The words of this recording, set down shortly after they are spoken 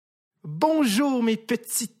Bonjour mes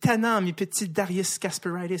petits tannants, mes petits Darius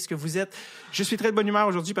Kasparaitis que vous êtes. Je suis très de bonne humeur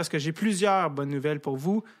aujourd'hui parce que j'ai plusieurs bonnes nouvelles pour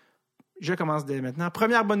vous. Je commence dès maintenant.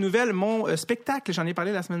 Première bonne nouvelle, mon spectacle, j'en ai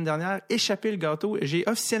parlé la semaine dernière, Échapper le gâteau. J'ai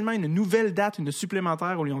officiellement une nouvelle date, une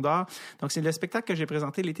supplémentaire au Lion d'Or. Donc c'est le spectacle que j'ai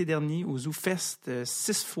présenté l'été dernier au Zoo Fest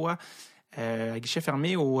 6 fois. À guichet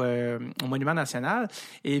fermé au Monument National.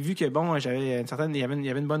 Et vu que, bon, il y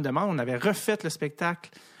avait une bonne demande, on avait refait le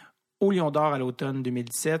spectacle au Lion d'Or à l'automne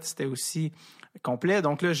 2017. C'était aussi complet.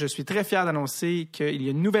 Donc là, je suis très fier d'annoncer qu'il y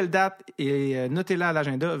a une nouvelle date et notez-la à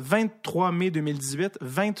l'agenda, 23 mai 2018.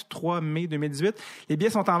 23 mai 2018. Les billets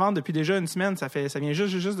sont en vente depuis déjà une semaine. Ça vient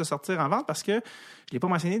juste de sortir en vente parce que je ne l'ai pas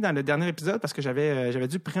mentionné dans le dernier épisode parce que j'avais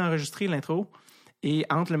dû préenregistrer l'intro. Et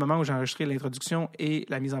entre le moment où j'ai enregistré l'introduction et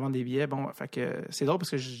la mise en vente des billets, fait que c'est drôle parce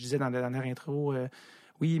que je disais dans la dernière intro,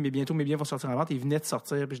 oui, mais bientôt mes billets vont sortir en vente. Ils venaient de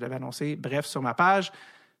sortir, puis je l'avais annoncé. Bref, sur ma page.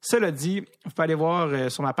 Cela dit, vous pouvez aller voir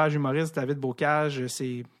sur ma page humoriste David Bocage,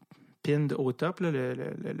 c'est pinned au top, là,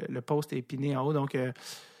 le post est pinné en haut, donc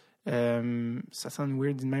ça sonne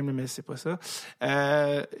weird de même, mais c'est pas ça.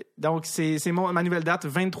 Donc, c'est ma nouvelle date,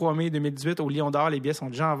 23 mai 2018 au Lion d'Or. Les billets sont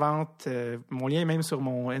déjà en vente. Mon lien est même sur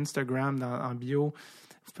mon Instagram en bio.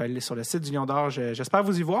 Vous pouvez aller sur le site du Lion d'Or. J'espère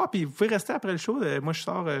vous y voir. Puis vous pouvez rester après le show. Moi, je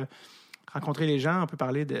sors rencontrer les gens. On peut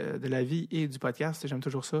parler de la vie et du podcast. J'aime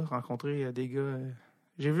toujours ça, rencontrer des gars.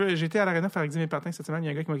 J'ai été à l'Arena faire Exime et Patin cette semaine. Il y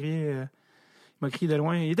a un gars qui m'a crié de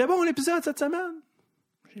loin. Il était bon l'épisode cette semaine.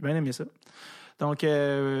 J'ai bien aimé ça. Donc,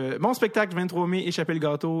 mon spectacle, 23 mai, Échapper le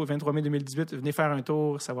gâteau, 23 mai 2018. Venez faire un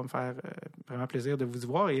tour, ça va me faire vraiment plaisir de vous y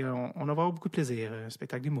voir et on va avoir beaucoup de plaisir. Un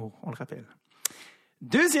spectacle d'humour, on le rappelle.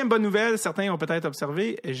 Deuxième bonne nouvelle, certains ont peut-être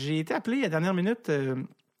observé, j'ai été appelé à la dernière minute,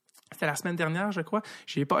 c'était la semaine dernière, je crois.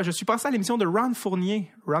 Je suis passé à l'émission de Ron Fournier.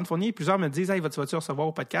 Ron Fournier, plusieurs me disent « Hey, vas-tu recevoir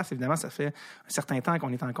au podcast? » Évidemment, ça fait un certain temps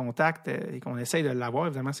qu'on est en contact et qu'on essaye de l'avoir.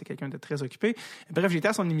 Évidemment, c'est quelqu'un de très occupé. Bref, j'étais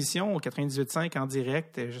à son émission au 98.5 en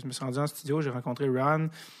direct. Je me suis rendu en studio, j'ai rencontré Ron.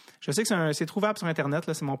 Je sais que c'est trouvable sur Internet,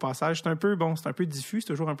 là, c'est mon passage. C'est un peu diffus, c'est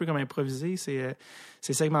toujours un peu comme improvisé,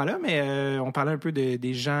 ces segments-là, mais on parlait un peu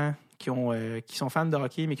des gens qui sont fans de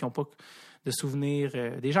hockey, mais qui n'ont pas de souvenirs,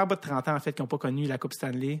 des gens en bas de 30 ans, en fait, qui n'ont pas connu la Coupe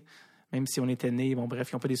Stanley, même si on était nés, bon, bref,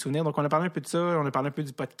 ils n'ont pas des souvenirs. Donc, on a parlé un peu de ça, on a parlé un peu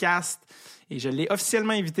du podcast, et je l'ai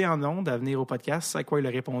officiellement invité en ondes à venir au podcast, à quoi il a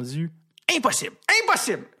répondu « Impossible!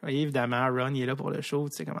 Impossible! » Et évidemment, Ron, il est là pour le show,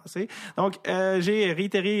 tu sais comment c'est. Donc, j'ai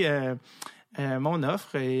réitéré mon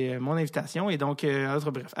offre et mon invitation, et donc,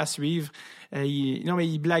 bref, à suivre.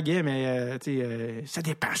 Il blaguait, mais ça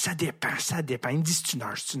dépend. Il me dit c'est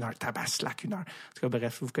une heure, tabaslac, une heure. En tout cas,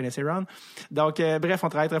 bref, vous connaissez Ron. Donc, bref, on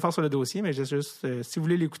travaille très fort sur le dossier, mais juste, si vous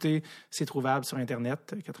voulez l'écouter, c'est trouvable sur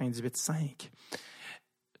Internet, 98.5.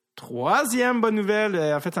 Troisième bonne nouvelle,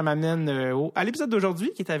 en fait, ça m'amène à l'épisode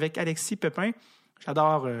d'aujourd'hui, qui est avec Alexis Pépin.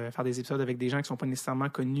 J'adore faire des épisodes avec des gens qui ne sont pas nécessairement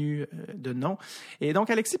connus de nom. Et donc,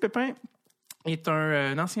 Alexis Pépin est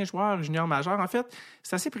un ancien joueur junior majeur. En fait,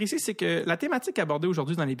 c'est assez précis, c'est que la thématique abordée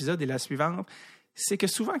aujourd'hui dans l'épisode est la suivante. C'est que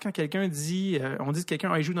souvent, quand quelqu'un dit, on dit que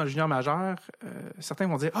quelqu'un il joue dans le junior majeur, certains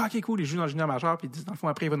vont dire « Ah, OK, cool, il joue dans le junior majeur », puis ils disent, dans le fond,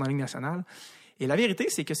 après, il va dans la Ligue nationale. Et la vérité,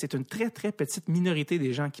 c'est que c'est une très, très petite minorité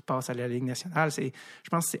des gens qui passent à la Ligue nationale. Je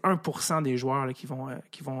pense que c'est 1% des joueurs là, qui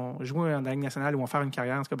vont jouer dans la Ligue nationale ou vont faire une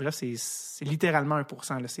carrière. En tout cas, bref, c'est littéralement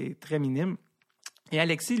 1%. Là, c'est très minime. Et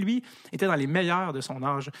Alexis, lui, était dans les meilleurs de son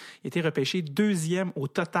âge. Il était repêché deuxième au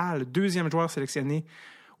total, deuxième joueur sélectionné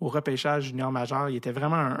au repêchage junior majeur. Il était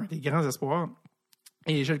vraiment un des grands espoirs.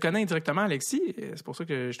 Et je le connais indirectement, Alexis. C'est pour ça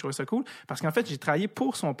que je trouvais ça cool. Parce qu'en fait, j'ai travaillé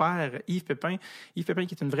pour son père, Yves Pépin. Yves Pépin,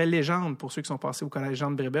 qui est une vraie légende pour ceux qui sont passés au collège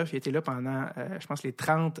Jean de Brébeuf. Il était là pendant, je pense, les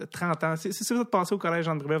 30 ans. Si vous êtes passé au collège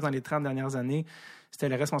Jean de Brébeuf dans les 30 dernières années, c'était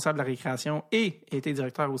le responsable de la récréation et était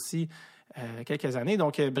directeur aussi quelques années.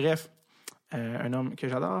 Donc, bref, un homme que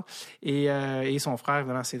j'adore, et son frère,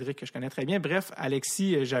 évidemment, Cédric, que je connais très bien. Bref,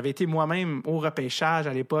 Alexis, j'avais été moi-même au repêchage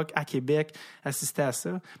à l'époque, à Québec, assister à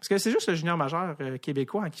ça. Parce que c'est juste le junior majeur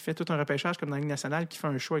québécois qui fait tout un repêchage comme dans la Ligue nationale, qui fait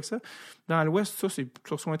un show avec ça. Dans l'Ouest, ça, c'est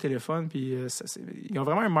tu reçois un téléphone, puis ils ont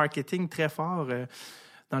vraiment un marketing très fort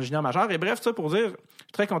dans le junior majeur. Et bref, ça pour dire, je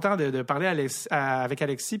suis très content de parler avec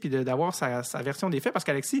Alexis puis d'avoir sa version des faits, parce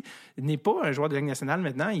qu'Alexis n'est pas un joueur de la Ligue nationale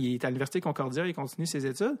maintenant. Il est à l'Université Concordia, il continue ses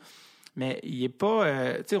études. Mais il n'est pas...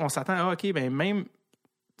 tu sais, on s'attend, OK,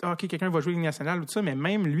 quelqu'un va jouer Ligue nationale ou tout ça, mais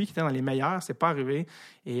même lui qui était dans les meilleurs, c'est pas arrivé.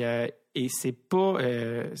 Et c'est pas...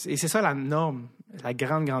 et c'est ça la norme, la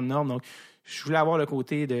grande norme. Donc, je voulais avoir le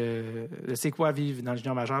côté de c'est quoi vivre dans le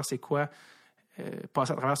junior majeur, c'est quoi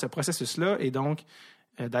passer à travers ce processus-là. Et donc,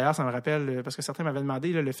 d'ailleurs, ça me rappelle, parce que certains m'avaient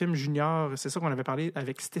demandé, là, le film Junior, c'est ça qu'on avait parlé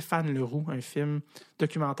avec Stéphane Leroux, un film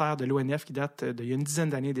documentaire de l'ONF qui date d'il y a une dizaine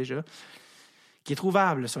d'années déjà, qui est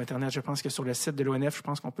trouvable sur Internet. Je pense que sur le site de l'ONF, je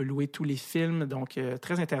pense qu'on peut louer tous les films. Donc,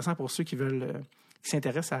 très intéressant pour ceux qui veulent, qui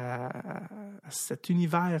s'intéressent à cet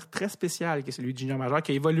univers très spécial qui est celui du junior majeur,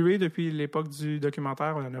 qui a évolué depuis l'époque du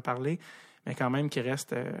documentaire, on en a parlé, mais quand même qui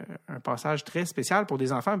reste un passage très spécial pour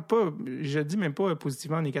des enfants. Pas, je dis même pas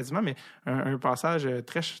positivement ou négativement, mais un passage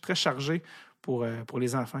très, très chargé pour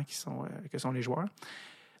les enfants que sont les joueurs.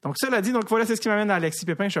 Donc, cela dit, donc voilà, c'est ce qui m'amène à Alexis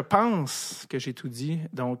Pépin. Je pense que j'ai tout dit.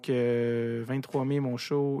 Donc, 23 mai, mon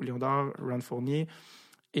show, Lion d'Or, Ron Fournier.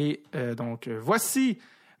 Et donc, voici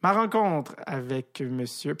ma rencontre avec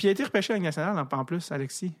monsieur... Puis il a été repêché à la Ligue nationale, en plus,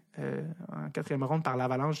 Alexis, en 4e ronde par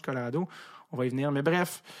l'Avalanche du Colorado. On va y venir. Mais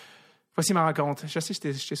bref, voici ma rencontre. Je sais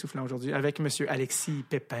que je t'ai soufflant aujourd'hui avec monsieur Alexis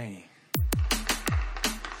Pépin.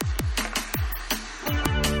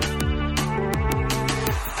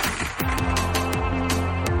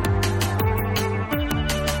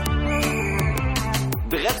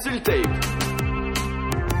 Tape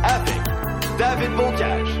avec David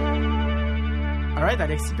Bocage. All right,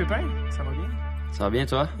 Alexis Pépin, ça va bien? Ça va bien,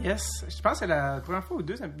 toi? Yes. Je pense que c'est la première fois ou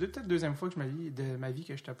peut-être deuxième fois de ma vie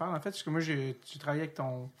que je te parle. En fait, parce que moi, j'ai travaillé avec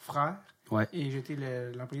ton frère. Ouais. Et j'étais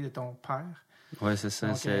l'employé de ton père. Ouais, c'est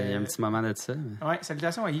ça. Il y a un petit moment de ça. Mais... Ouais,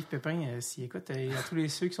 salutations à Yves Pépin, s'il écoute, et à tous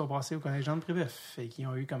ceux qui sont passés au Collège Jean de Brébeuf et qui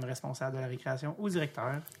ont eu comme responsable de la récréation ou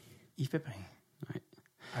directeur Yves Pépin. Ouais.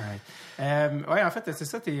 All right. Ouais, en fait, c'est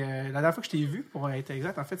ça. La dernière fois que je t'ai vu, pour être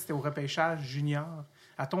exact, en fait, c'était au repêchage junior.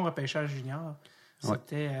 À ton repêchage junior.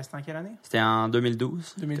 C'était en quelle année? C'était en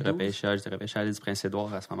 2012. 2012. J'étais repêché à l'île du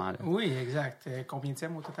Prince-Édouard à ce moment-là. Oui, exact.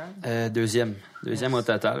 Combienième au total? Deuxième. Deuxième au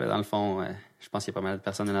total. Dans le fond, je pense qu'il y a pas mal de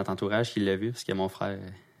personnes de notre entourage qui l'ont vu, parce que mon frère,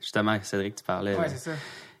 justement, Cédric, tu parlais. Oui, c'est ça.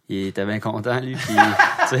 Il était bien content, lui. Puis,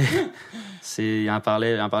 il en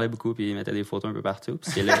parlait beaucoup, puis il mettait des photos un peu partout.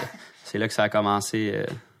 Puis c'est là que ça a commencé.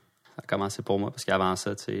 Ça a commencé pour moi, parce qu'avant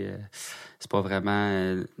ça, c'est pas vraiment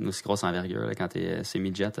une aussi grosse envergure là, quand c'est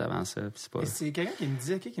midget avant ça. C'est quelqu'un qui me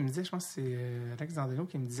disait, je pense que c'est Alex Dandino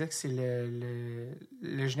qui me disait que c'est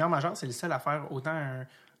le junior majeur, c'est le seul à faire autant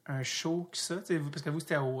un show que ça. Parce que vous,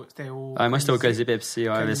 c'était au moi, c'était au Colisée Pepsi.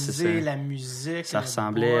 Ouais, Colisée, la musique. Ça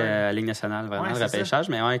ressemblait à la Ligue nationale, vraiment, le repêchage.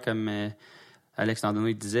 Ça. Mais comme Alex Dandino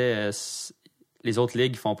il disait... les autres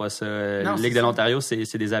ligues font pas ça. Non, Ligue de l'Ontario,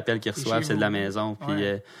 c'est des appels qu'ils reçoivent, c'est de la maison. Puis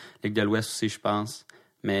Ligue de l'Ouest aussi, je pense.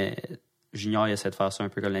 Mais Junior, il essaie de faire ça un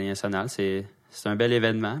peu comme la Ligue nationale. C'est un bel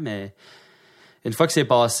événement, mais une fois que c'est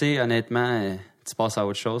passé, honnêtement, tu passes à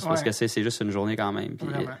autre chose parce que c'est juste une journée quand même. Puis,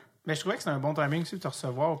 mais je trouvais que c'est un bon timing aussi de te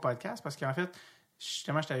recevoir au podcast parce qu'en fait,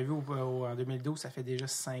 justement, je t'avais vu en 2012, ça fait déjà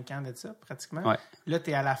 5 ans de ça, pratiquement. Ouais. Là,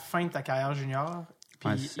 tu es à la fin de ta carrière junior.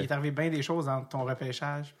 Puis il est arrivé bien des choses dans ton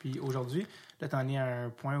repêchage. Puis aujourd'hui, là, tu en es à un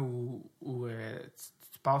point où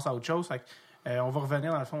tu passes à autre chose. Fait que, on va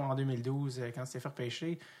revenir, dans le fond, en 2012, quand tu t'es fait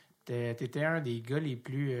repêcher. Tu étais un des gars les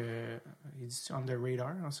plus under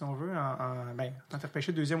radar, si on veut. Quand tu as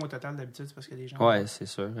repêché deuxième au total, d'habitude, c'est parce que les gens... Oui, c'est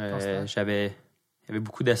sûr. Il y avait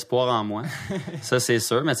beaucoup d'espoir en moi. Ça, c'est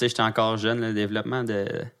sûr. Mais tu sais, j'étais encore jeune. Le développement de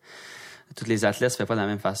tous les athlètes se fait pas de la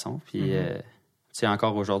même façon. Puis... Tu sais,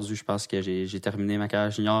 encore aujourd'hui, je pense que j'ai terminé ma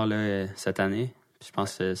carrière junior là, cette année. Puis je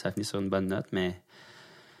pense que ça a fini sur une bonne note, mais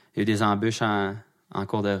il y a eu des embûches en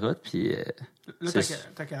cours de route. Puis, là,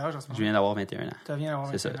 t'as quel âge en ce moment? Je viens d'avoir 21 ans. Tu viens d'avoir 21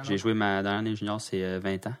 ans. C'est ça. J'ai joué ma dernière année junior, c'est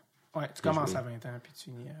 20 ans. Oui, tu commences à 20 ans, puis tu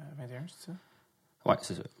finis à 21, c'est ça? Oui,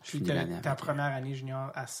 c'est ça. Puis ta première année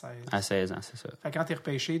junior à 16. À 16 ans, c'est ça. Fait que quand tu es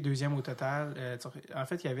repêché, deuxième au total, en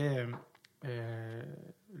fait, il y avait...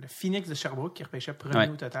 le Phoenix de Sherbrooke qui repêchait premier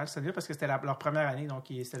au total. C'est-à-dire parce que c'était leur première année, donc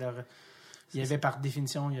il y avait par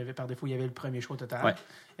définition, par défaut, il y avait le premier choix au total. Ouais.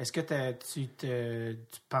 Est-ce que tu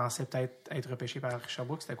pensais peut-être être repêché par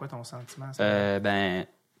Sherbrooke? C'était quoi ton sentiment?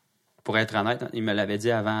 Pour être honnête, il me l'avait dit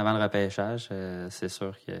avant le repêchage. C'est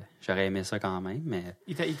sûr que j'aurais aimé ça quand même, mais...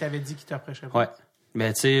 Il t'avait dit qu'il te repêcherait pas? Oui.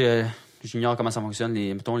 Mais tu sais, junior, comment ça fonctionne?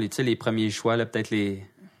 Les premiers choix, là, peut-être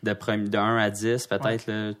de 1 à 10, peut-être,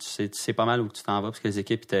 là, tu sais pas mal où tu t'en vas, parce que les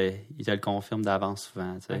équipes, ils te le confirment d'avance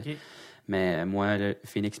souvent. Okay. Mais moi, le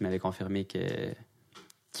Phoenix m'avait confirmé qu'il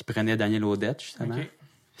prenait Daniel Audette, justement. Okay.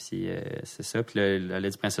 Puis c'est ça. Puis le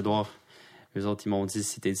du Prince-Édouard, eux autres, ils m'ont dit,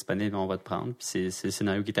 si t'es disponible, on va te prendre. Puis c'est le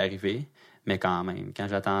scénario qui est arrivé. Mais quand même, quand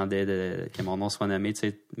j'attendais que mon nom soit nommé,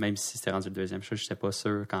 même si c'était rendu le deuxième choix, je n'étais pas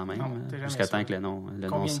sûr quand même. Jusqu'à temps que le nom sorte.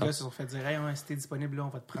 Combien de gars se sont fait dire, hey, si t'es disponible là, on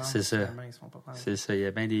va te prendre. C'est ça. Ils se font pas prendre. C'est ça. Il y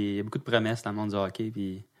a beaucoup de promesses dans le monde du hockey,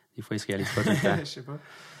 puis des fois, ils se réalisent pas tout le temps. Je sais pas.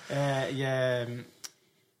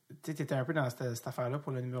 Tu étais un peu dans cette affaire-là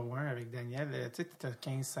pour le numéro 1 avec Daniel. Tu as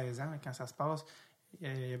 15-16 ans quand ça se passe.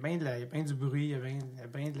 Il y a bien du bruit, il y a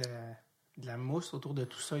bien de de la mousse autour de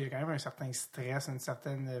tout ça. Il y a quand même un certain stress, une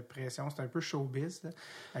certaine pression. C'est un peu showbiz.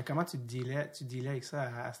 Comment tu dealais avec ça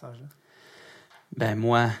à cet âge-là? Ben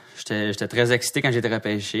moi, j'étais très excité quand j'étais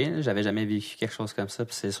repêché. J'avais jamais vécu quelque chose comme ça.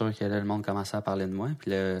 Puis c'est sûr que là, le monde commençait à parler de moi.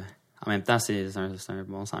 Puis là, en même temps, c'est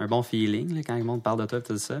un bon feeling là, quand le monde parle de toi et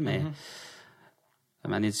tout ça. Mais à un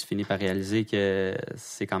moment donné, tu finis par réaliser que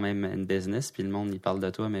c'est quand même une business. Puis le monde, il parle de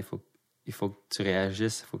toi, mais il faut que tu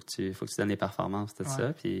réagisses. Il faut que tu donnes des performances, tout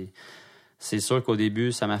ça. Puis c'est sûr qu'au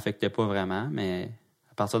début, ça m'affectait pas vraiment. Mais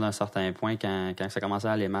à partir d'un certain point, quand ça commençait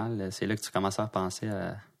à aller mal, c'est là que tu commençais à penser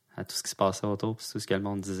à tout ce qui se passait autour, puis tout ce que le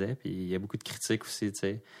monde disait. Puis il y a beaucoup de critiques aussi, tu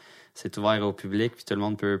sais. C'est ouvert au public, puis tout le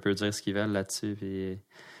monde peut dire ce qu'ils veulent là-dessus. Puis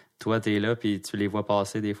toi, t'es là, puis tu les vois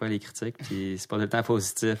passer des fois, les critiques, puis c'est pas tout le temps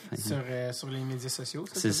positif. Sur les médias sociaux,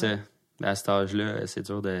 c'est ça. Ben, à cet âge-là, c'est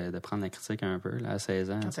dur de prendre la critique un peu, là, à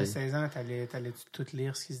 16 ans. Quand t'as 16 ans, t'allais-tu tout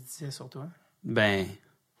lire ce qui se disait sur toi? Ben,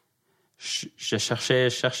 je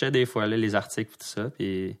cherchais des fois là, les articles et tout ça,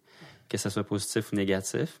 puis que ce soit positif ou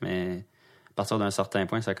négatif, mais à partir d'un certain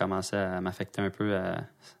point, ça commençait à m'affecter un peu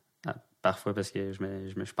parfois parce que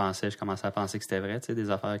je commençais à penser que c'était vrai, tu sais,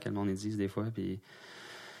 des affaires que le monde disent des fois. Puis,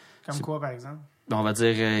 comme quoi, par exemple? On va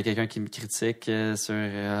dire quelqu'un qui me critique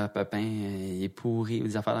sur Pépin, il est pourri, ou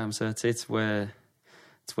des affaires comme ça. Tu sais, tu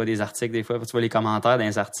vois des articles des fois, tu vois les commentaires dans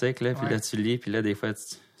les articles, là, puis là, tu lis, puis là, des fois,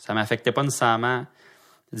 ça m'affectait pas nécessairement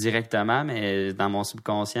directement, mais dans mon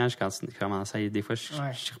subconscient, des fois,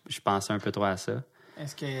 je pensais un peu trop à ça.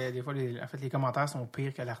 Est-ce que des fois, les commentaires sont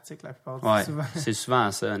pires que l'article la plupart du temps? Souvent? C'est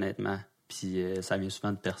souvent ça, honnêtement. Puis ça vient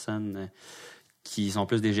souvent de personnes qui sont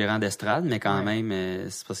plus des gérants d'estrade, mais quand même,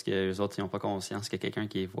 c'est parce que les autres, ils n'ont pas conscience qu'il y a quelqu'un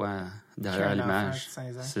qui les voit derrière l'image.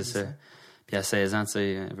 C'est ça. Puis à 16 ans, tu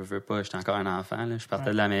sais, veux pas, j'étais encore un enfant. Là. Je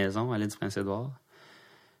partais de la maison, à l'île du Prince-Édouard.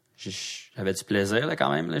 J'avais du plaisir là,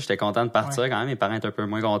 quand même. Là. J'étais content de partir quand même. Mes parents étaient un peu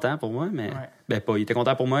moins contents pour moi, mais ils étaient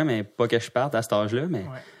contents pour moi, mais pas que je parte à cet âge-là. Mais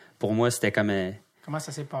pour moi, c'était comme. Comment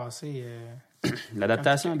ça s'est passé?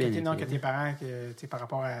 L'adaptation, bien non, que tes parents, par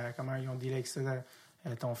rapport à comment ils ont dealé avec ça,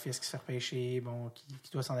 ton fils qui se fait repêcher,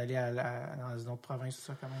 qui doit s'en aller dans une autre province, tout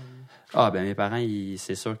ça, comment? Ben mes parents,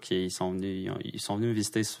 c'est sûr qu'ils sont venus me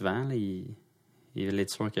visiter souvent. Là. Ils voulaient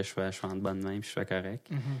être sûrs que je sois en bonne main et que je sois correct.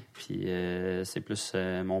 Puis c'est plus...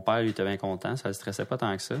 mon père, lui, était bien content. Ça le stressait pas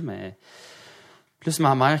tant que ça, mais... Plus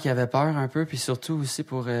ma mère qui avait peur un peu, puis surtout aussi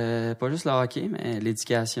pour pas juste le hockey, mais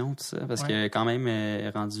l'éducation, tout ça. Parce que quand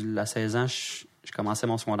même, rendu à 16 ans, je commençais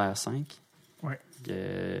mon secondaire 5. Ouais.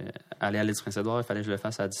 Aller à l'île du Prince-Édouard, il fallait que je le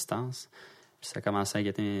fasse à distance. Puis ça commençait à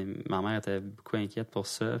inquiéter. Ma mère était beaucoup inquiète pour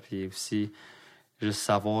ça. Puis aussi, juste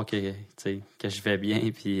savoir que je vais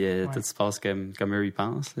bien, puis tout se passe comme eux ils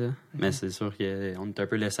pensent. Là. Mais c'est sûr qu'on est un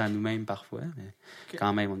peu laissé à nous-mêmes parfois. Mais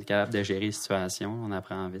quand même, on est capable de gérer les situations. On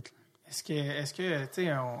apprend vite. Là. Est-ce que tu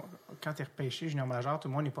sais, quand tu es repêché junior majeur, tout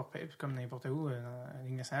le monde n'est pas repêché comme n'importe où dans la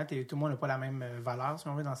Ligue nationale. Tout le monde n'a pas la même valeur, si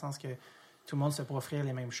on veut, dans le sens que tout le monde se peut offrir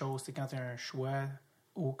les mêmes choses. T'sais, quand tu as un choix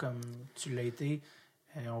haut comme tu l'as été,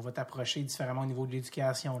 on va t'approcher différemment au niveau de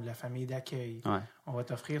l'éducation, de la famille d'accueil. Ouais. On va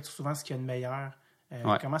t'offrir souvent ce qu'il y a de meilleur.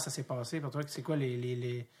 Comment ça s'est passé pour toi? C'est quoi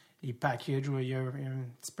les packages? Il y a un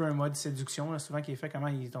petit peu un mode séduction là, souvent qui est fait.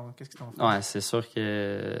 Qu'est-ce qu'ils t'ont fait? Ouais, c'est sûr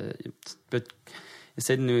que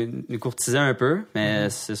essayer de nous courtiser un peu, mais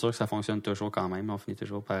c'est sûr que ça fonctionne toujours quand même. On finit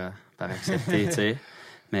toujours par accepter, tu sais.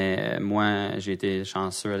 Mais moi, j'ai été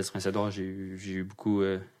chanceux à l'île du Prince-Édouard. J'ai eu beaucoup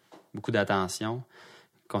d'attention.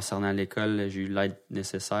 Concernant l'école, j'ai eu l'aide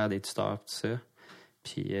nécessaire des tuteurs, tout ça.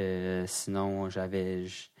 Puis sinon, j'avais...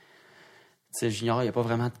 Tu sais, junior, il n'y a pas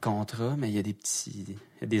vraiment de contrat, mais il y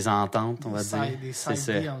a des ententes, on va dire. Des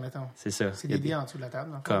side deals, mettons. C'est ça. C'est des deals en dessous de la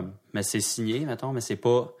table, Mais c'est signé, mettons, mais c'est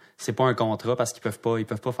pas un contrat parce qu'ils peuvent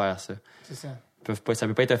pas faire ça. C'est ça. Ça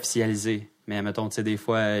peut pas être officialisé. Mais mettons, tu sais, des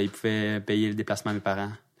fois, ils pouvaient payer le déplacement de mes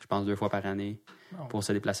parents, je pense 2 fois par année, pour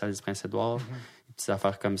se déplacer à l'île du Prince-Édouard. Des petites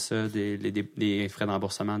affaires comme ça, des frais de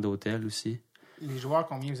remboursement d'hôtel aussi. Les joueurs,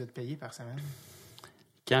 combien vous êtes payés par semaine?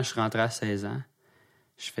 Quand je suis rentré à 16 ans,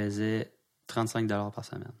 je faisais 35 $ par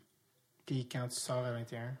semaine. Puis quand tu sors à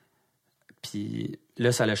 21? Puis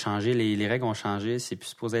là, ça a changé. Les règles ont changé. C'est plus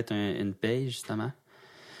supposé être une paye, justement.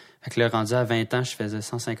 Fait que là, rendu à 20 ans, je faisais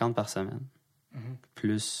 150 par semaine.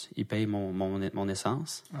 Plus, ils payent mon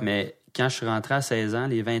essence. Ouais. Mais quand je suis rentré à 16 ans,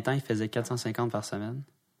 les 20 ans, ils faisaient 450 par semaine.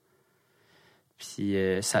 Puis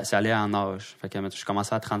ça allait en âge. Fait que je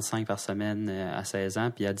commençais à 35 par semaine à 16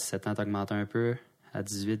 ans. Puis à 17 ans, tu augmentais un peu. À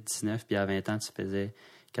 18, 19, puis à 20 ans, tu faisais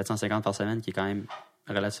 450 par semaine, qui est quand même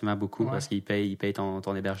relativement beaucoup parce qu'ils payent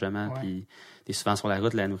ton hébergement. Puis t'es souvent sur la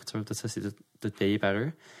route, la nourriture, tout ça, c'est tout payé par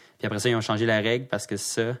eux. Puis après ça, ils ont changé la règle parce que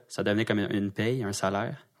ça devenait comme une paye, un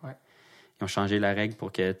salaire. Ils ont changé la règle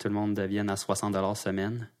pour que tout le monde devienne à 60$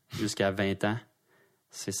 semaine. Jusqu'à 20 ans,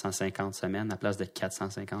 c'est 150 semaines à place de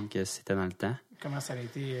 450 que c'était dans le temps. Comment ça a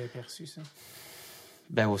été perçu, ça?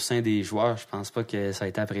 Ben, au sein des joueurs, je pense pas que ça a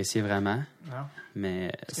été apprécié vraiment. Non.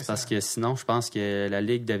 Mais c'est parce que sinon, je pense que la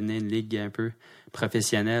Ligue devenait une ligue un peu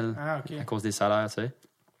professionnelle à cause des salaires, tu sais.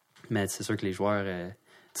 Mais c'est sûr que les joueurs,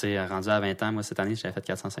 tu sais, rendus à 20 ans, moi, cette année, j'avais fait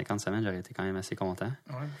 450 semaines, j'aurais été quand même assez content.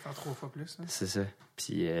 Oui, faire 3 fois plus. Hein. C'est ça.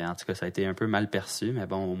 Puis, en tout cas, ça a été un peu mal perçu, mais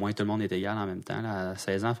bon, au moins, tout le monde est égal en même temps. Là. À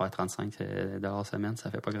 16 ans, faire 35$ semaine,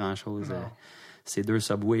 ça fait pas grand-chose. C'est 2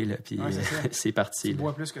 Subway, là, puis c'est parti. Tu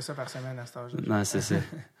bois plus que ça par semaine à cet âge-là. Non, c'est ça.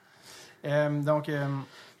 Donc,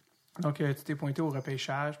 tu t'es pointé au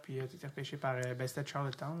repêchage, puis tu étais repêché par c'était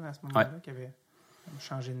Charlottetown à ce moment-là, qui avait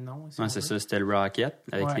changé de nom. Oui, c'est ça. C'était le Rocket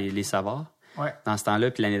avec les Savards. Ouais. Dans ce temps-là,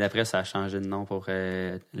 puis l'année d'après, ça a changé de nom pour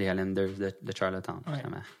les Highlanders de Charlottetown,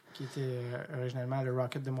 justement. Qui était originellement le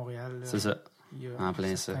Rocket de Montréal. C'est ça. En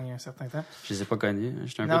plein ça. Un certain temps. Je les ai pas connus.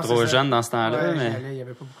 J'étais un peu trop jeune dans ce temps-là. Mais... il n'y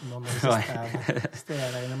avait pas beaucoup de monde dans le C'était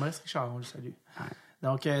à la Maurice Richard, on le salue. Ouais.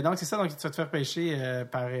 Donc, c'est ça. Donc, tu vas te faire pêcher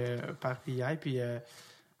par PI. Puis,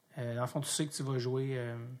 dans le fond, tu sais que tu vas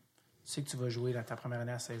jouer dans ta première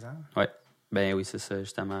année à 16 ans. Oui. Ben oui, c'est ça,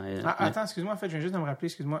 justement. Attends, excuse-moi. En fait, je viens juste de me rappeler,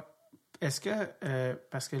 excuse-moi. Est-ce que,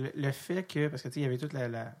 parce que le fait que, parce que tu sais, il y avait toute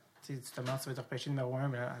la tu te demandes si tu vas te repêcher numéro 1,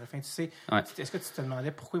 mais à la fin, tu sais, est-ce que tu te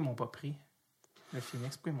demandais pourquoi ils m'ont pas pris? Le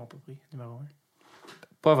Phoenix, pourquoi ils m'ont pas pris, numéro 1?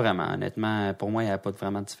 Pas vraiment, honnêtement. Pour moi, il n'y a pas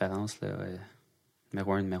vraiment de différence. Là.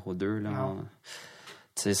 Numéro 1, numéro 2. Là,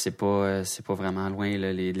 c'est pas vraiment loin.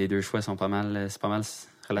 Là. Les deux choix sont pas mal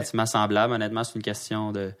relativement semblables. Honnêtement, c'est une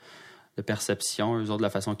question de perception. Eux autres, de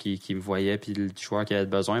la façon qu'ils me voyaient, puis le joueur qui avait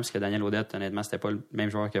besoin. Parce que Daniel Audette, honnêtement, c'était pas le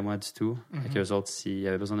même joueur que moi du tout. Mm-hmm. Eux autres, s'ils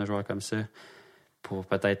avaient besoin d'un joueur comme ça, pour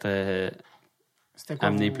peut-être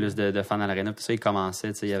amener plus de fans dans l'aréna. Puis ça, il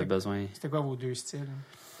commençait, il avait besoin. C'était quoi vos deux styles?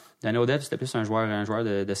 Daniel Audette, c'était plus un joueur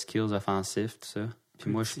de skills offensifs, tout ça.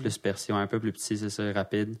 Puis moi, je suis plus perçu, un peu plus petit, c'est ça,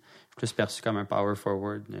 rapide. Je suis plus perçu comme un power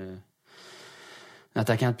forward, un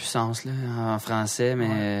attaquant de puissance, là, en français,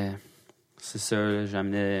 mais c'est ça,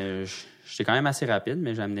 là, j'étais quand même assez rapide,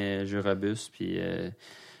 mais j'amenais jeu robuste, puis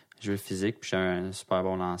jeu physique, puis j'ai un super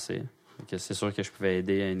bon lancer. C'est sûr que je pouvais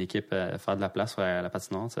aider une équipe à faire de la place à la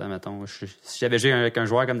patinoire. Mettons, si j'avais joué avec un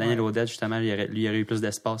joueur comme Daniel Audette, justement, lui, il aurait eu plus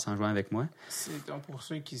d'espace en jouant avec moi. Donc, pour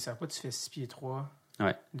ceux qui ne savent pas, tu fais 6 pieds 3,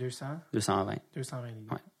 200? 220. 220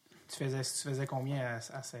 livres. Ouais. Tu faisais combien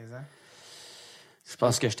à 16 ans? Je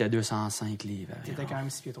pense que j'étais à 205 livres. Tu étais quand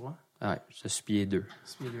même 6 pieds 3? Oui, je suis pied 2.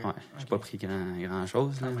 6 pieds 2. Ouais, j'ai pas pris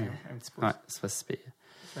grand-chose. Là, mais... Un petit peu. Ouais, c'est pas si pire.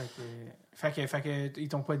 Fait que ils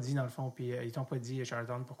t'ont pas dit, dans le fond, puis ils t'ont pas dit,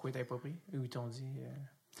 Charlottetown, pourquoi ils t'avaient pas pris? Ou ils t'ont dit...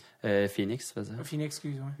 Phoenix, tu faisais? Phoenix,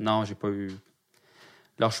 excuse-moi. Non, j'ai pas eu...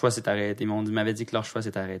 Leur choix s'est arrêté. Ils m'avaient dit que leur choix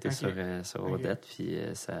s'est arrêté sur Odette, puis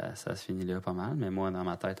ça se finit là pas mal. Mais moi, dans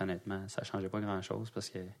ma tête, honnêtement, ça changeait pas grand-chose parce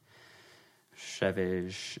que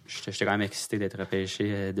j'étais quand même excité d'être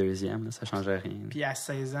repêché deuxième. Là, ça changeait rien. Puis à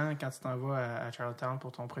 16 ans, quand tu t'en vas à Charlottetown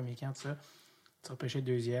pour ton premier camp, tout ça, tu repêché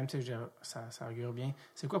deuxième, tu sais, ça augure bien.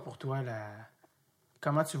 C'est quoi pour toi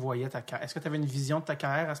comment tu voyais ta carrière? Est-ce que tu avais une vision de ta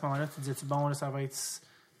carrière à ce moment-là? Tu disais, bon, là, ça va être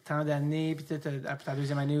tant d'années, puis peut-être après ta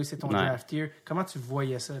deuxième année où c'est ton draft year. Comment tu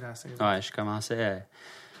voyais ça là, à 16 ans? Ouais, je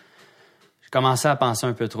commençais à penser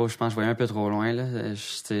un peu trop. Je pense que je voyais un peu trop loin. Là.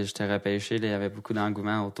 J'étais repêché, là, il y avait beaucoup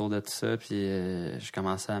d'engouement autour de tout ça, puis je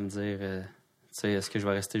commençais à me dire... est-ce que je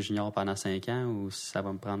vais rester junior pendant 5 ans ou si ça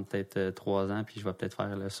va me prendre peut-être 3 ans puis je vais peut-être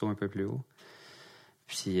faire le saut un peu plus haut.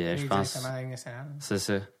 Puis je pense... C'est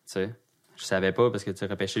ça, tu sais. Je savais pas parce que tu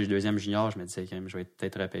repêché le deuxième junior, je me disais que je vais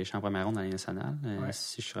peut-être repêché en première ronde dans la Ligue nationale.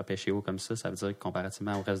 Si je suis repêché haut comme ça veut dire que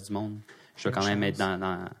comparativement au reste du monde, je vais quand même être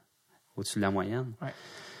au-dessus de la moyenne. Ouais.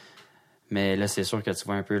 Mais là, c'est sûr que tu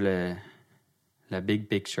vois un peu le big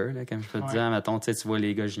picture, là, comme je peux te dire. Mettons, tu vois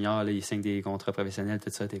les gars juniors, là, ils signent des contrats professionnels, tout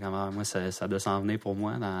ça. T'es comme, moi, ça doit s'en venir pour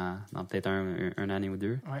moi dans peut-être un année ou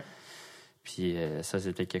deux. Ouais. Puis ça,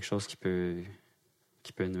 c'est peut-être quelque chose qui peut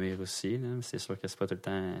nuire aussi. Là. C'est sûr que c'est pas tout le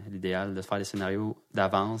temps l'idéal de faire des scénarios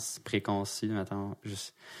d'avance, préconcis, mettons,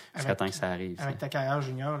 jusqu'à temps que ça arrive. Avec ta carrière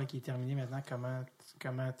junior là, qui est terminée maintenant,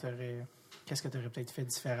 qu'est-ce que tu aurais peut-être fait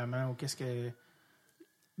différemment ou qu'est-ce que...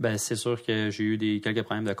 Ben, c'est sûr que j'ai eu quelques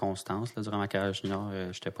problèmes de constance là, durant ma carrière junior.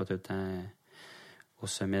 J'étais pas tout le temps au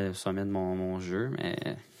sommet de mon jeu, mais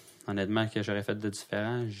honnêtement, que j'aurais fait de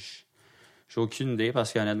différent, j'ai aucune idée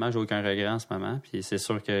parce qu'honnêtement, j'ai aucun regret en ce moment. Puis c'est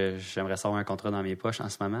sûr que j'aimerais savoir un contrat dans mes poches en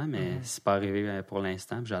ce moment, mais c'est pas arrivé pour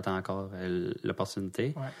l'instant. Puis j'attends encore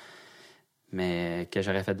l'opportunité. Ouais. Mais que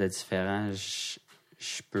j'aurais fait de différent,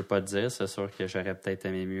 je peux pas te dire. C'est sûr que j'aurais peut-être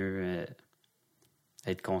aimé mieux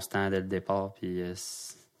être constant dès le départ puis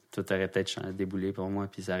tout aurait peut-être déboulé pour moi,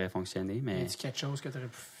 puis ça aurait fonctionné. Y Mais a-t-il quelque chose que tu aurais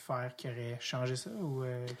pu faire qui aurait changé ça ou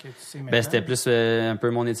que tu sais maintenant? ben, c'était plus un peu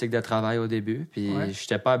mon éthique de travail au début. Puis je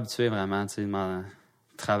n'étais pas habitué vraiment de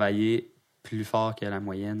travailler plus fort que la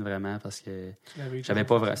moyenne, vraiment, parce que j'avais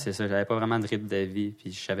pas vraiment de rythme de vie.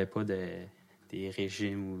 Puis je savais pas des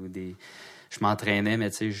régimes ou des. Je m'entraînais, mais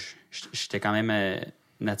tu sais, j'étais quand même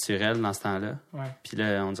naturel dans ce temps-là. Ouais. Puis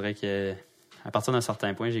là, on dirait que à partir d'un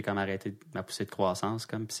certain point, j'ai comme arrêté ma poussée de croissance,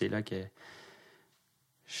 puis c'est là que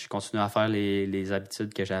je continue à faire les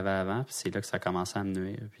habitudes que j'avais avant, puis c'est là que ça a commencé à me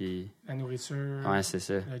nuire. Puis La nourriture, ouais, c'est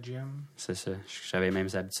ça. le gym. C'est ça. J'avais les mêmes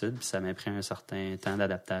habitudes, puis ça m'a pris un certain temps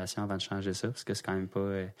d'adaptation avant de changer ça, parce que c'est quand même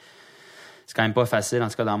pas facile, en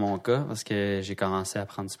tout cas dans mon cas, parce que j'ai commencé à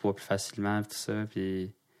prendre du poids plus facilement, puis tout ça,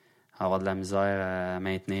 puis avoir de la misère à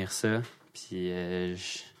maintenir ça. Puis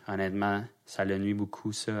honnêtement, ça le nuit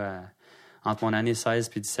beaucoup, ça. Entre mon année 16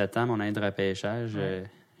 puis 17 ans, mon année de repêchage,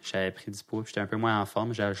 j'avais pris du poids, puis j'étais un peu moins en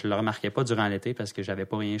forme. Je le remarquais pas durant l'été parce que j'avais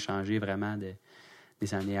pas rien changé vraiment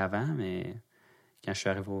des années avant, mais quand je suis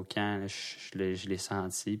arrivé au camp, là, je l'ai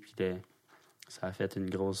senti, puis ça a fait une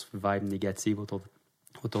grosse vibe négative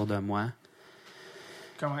autour de moi.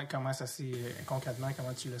 Comment ça s'est... concrètement,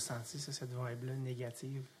 comment tu l'as senti, ça, cette vibe-là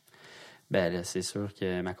négative? Ben là, c'est sûr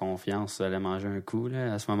que ma confiance allait manger un coup,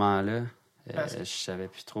 là, à ce moment-là. Je savais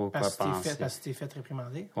plus trop quoi penser. Parce que tu t'es fait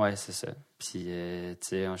réprimander? Oui, c'est ça. Puis, tu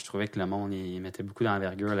sais, je trouvais que le monde, il mettait beaucoup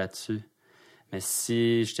d'envergure là-dessus. Mais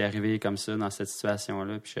si j'étais arrivé comme ça, dans cette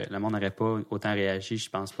situation-là, puis le monde n'aurait pas autant réagi, je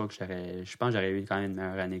pense que j'aurais eu quand même une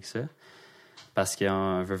meilleure année que ça. Parce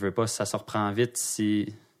qu'on veut pas, ça se reprend vite si...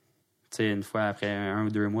 Tu sais, une fois, après 1 ou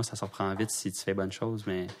 2 mois, ça se reprend vite si tu fais bonne chose,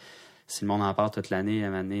 mais si le monde en parle toute l'année, à un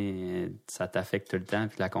moment donné, ça t'affecte tout le temps.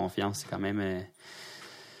 Puis la confiance, c'est quand même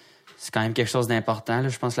quelque chose d'important. Là.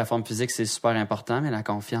 Je pense que la forme physique, c'est super important, mais la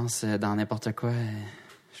confiance dans n'importe quoi,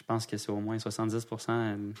 je pense que c'est au moins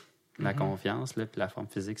 70% de la confiance. Là, puis la forme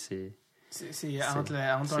physique, c'est entre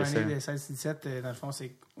ton année de 16-17, dans le fond,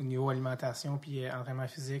 c'est au niveau alimentation puis entraînement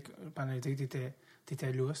physique. Pendant l'été,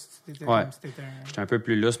 t'étais lousse. Ouais. J'étais un peu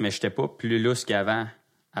plus lousse, mais j'étais pas plus lousse qu'avant.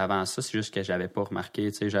 Avant ça, c'est juste que j'avais pas remarqué.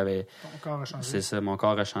 Tu sais, ton corps a changé. C'est ça, mon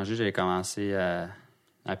corps a changé. J'avais commencé à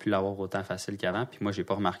plus l'avoir autant facile qu'avant. Puis moi, j'ai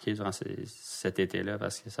pas remarqué durant cet été-là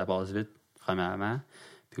parce que ça passe vite, premièrement.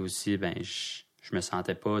 Puis aussi, ben je me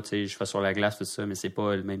sentais pas, tu sais, je fais sur la glace, tout ça, mais c'est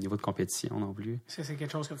pas le même niveau de compétition non plus. Est-ce que c'est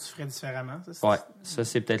quelque chose que tu ferais différemment? Ouais, ça,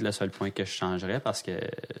 c'est peut-être le seul point que je changerais parce que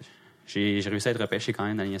j'ai réussi à être repêché quand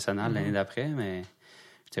même dans la Ligue nationale l'année d'après, mais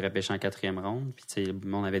j'étais repêché en 4e ronde. Puis, tu sais, le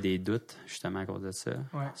monde avait des doutes, justement, à cause de ça.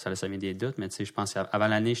 Ouais. Ça a mis des doutes, mais tu sais, je pense qu'avant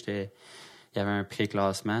l'année, il y avait un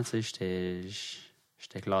pré-classement, tu sais,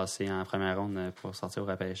 j'étais classé en première ronde pour sortir au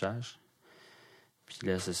repêchage. Puis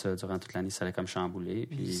là, c'est ça, durant toute l'année, ça allait comme chambouler.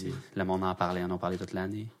 Puis le monde en parlait, on en parlait toute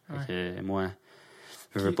l'année. Ouais. Fait que moi,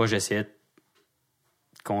 je veux pas, j'essayais de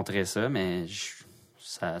contrer ça, mais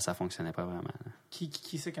ça fonctionnait pas vraiment. Là.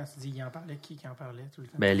 Qui c'est quand tu dis il en parlait? Qui en parlait tout le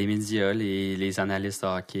temps? Ben, les médias, les analystes de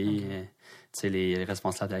hockey, tu sais, les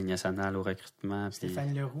responsables de la Ligue nationale au recrutement.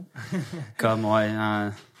 Stéphane Leroux. Comme,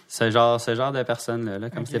 ce genre de personnes-là,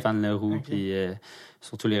 comme Stéphane Leroux, puis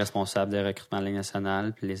surtout les responsables de recrutement de la Ligue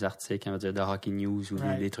nationale, puis les articles, on va dire, de Hockey News ou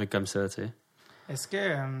des trucs comme ça, tu sais. Est-ce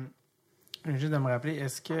que, juste de me rappeler,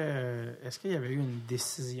 est-ce qu'il y avait eu une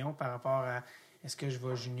décision par rapport à est-ce que je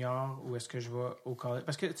vais junior ou est-ce que je vais au college?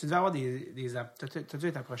 Parce que tu devais avoir t'as dû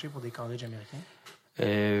être approché pour des colleges américains?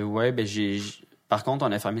 Oui, ben par contre,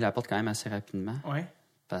 on a fermé la porte quand même assez rapidement. Oui.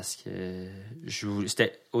 Parce que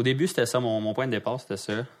au début, c'était ça, mon point de départ, c'était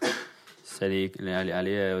ça. C'était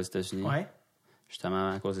aller aux États-Unis. Oui.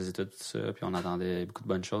 Justement, à cause des études, tout ça. Puis on attendait beaucoup de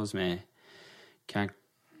bonnes choses, mais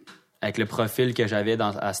avec le profil que j'avais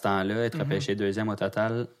à ce temps-là, être repêché 2e au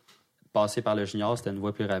total, passer par le junior, c'était une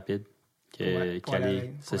voie plus rapide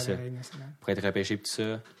qu'aller. C'est ça. Pour être repêché, tout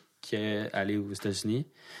ça, qu'aller aux États-Unis.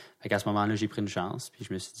 Fait qu'à ce moment-là, j'ai pris une chance. Puis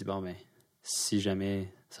je me suis dit, bon, ben, si jamais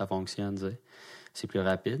ça fonctionne, c'est plus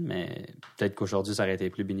rapide, mais peut-être qu'aujourd'hui, ça aurait été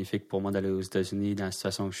plus bénéfique pour moi d'aller aux États-Unis dans la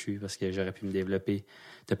situation où je suis parce que j'aurais pu me développer.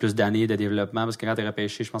 Tu as plus d'années de développement parce que quand tu es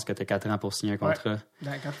repêché, je pense que tu as 4 ans pour signer un contrat.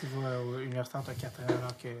 Quand tu vas à l'université, tu as 4 ans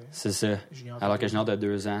alors que... C'est ça. Alors que junior, tu as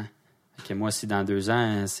 2 ans. Fait que moi, si dans 2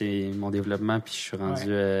 ans, c'est mon développement puis je suis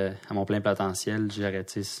rendu à mon plein potentiel, j'ai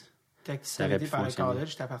arrêté. Si tu avais été par le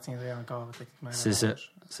college, je t'appartiendrais encore techniquement. C'est ça.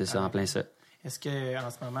 C'est ça, en plein ça. Est-ce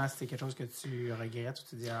qu'en ce moment, c'était quelque chose que tu regrettes ou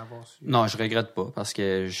tu dis avoir su? Non, je regrette pas parce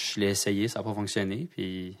que je l'ai essayé, ça n'a pas fonctionné.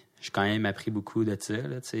 Puis j'ai quand même appris beaucoup de ça.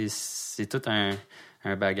 Là, c'est tout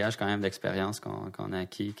un bagage quand même d'expérience qu'on a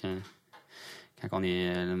acquis quand on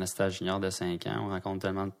est dans un stage junior de 5 ans. On rencontre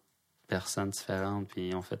tellement de personnes différentes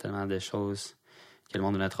puis on fait tellement de choses que le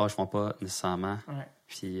monde de notre âge ne font pas nécessairement. Ouais.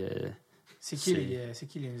 Puis, c'est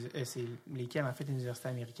lesquelles, en fait, les universités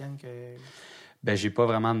américaines que... Ben, j'ai pas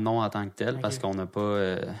vraiment de nom en tant que tel Ok. parce qu'on n'a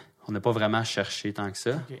pas vraiment cherché tant que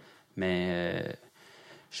ça. OK. Mais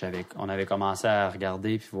on avait commencé à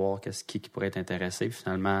regarder puis voir qui pourrait être intéressé. Puis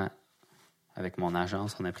finalement, avec mon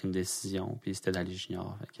agence, on a pris une décision. Puis c'était d'aller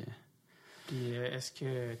junior. Fait que... Puis est-ce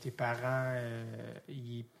que tes parents,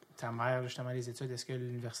 ta mère, justement, les études, est-ce que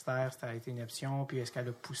l'universitaire, ça a été une option? Puis est-ce qu'elle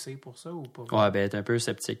a poussé pour ça ou pas? Ouais, ben, elle était un peu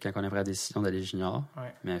sceptique quand on a pris la décision d'aller junior.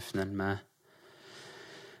 Ouais. Mais finalement,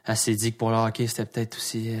 elle s'est dit que pour le hockey, c'était peut-être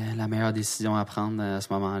aussi la meilleure décision à prendre à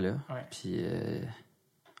ce moment-là. Ouais. Puis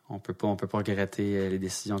on peut pas regretter les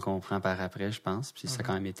décisions qu'on prend par après, je pense. Puis ça a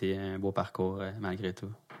quand même été un beau parcours malgré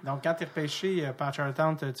tout. Donc, quand tu es repêché par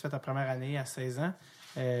Charlottetown, tu fais ta première année à 16 ans.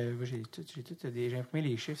 J'ai imprimé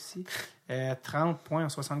les chiffres ici. 30 points en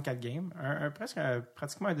 64 games.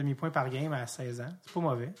 Pratiquement un demi-point par game à 16 ans. C'est pas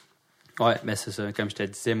mauvais. Ouais, ben c'est ça. Comme je te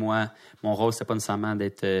disais, moi, mon rôle, c'est pas nécessairement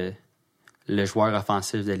d'être le joueur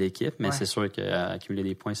offensif de l'équipe, mais c'est sûr qu'accumuler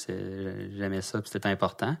des points, j'aimais ça, puis c'était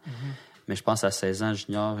important. Mais je pense à 16 ans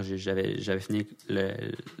junior, j'avais fini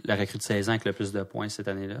le recrue de 16 ans avec le plus de points cette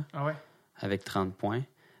année-là, avec 30 points.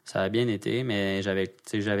 Ça a bien été, mais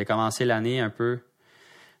j'avais commencé l'année un peu...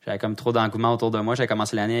 J'avais comme trop d'engouement autour de moi. J'avais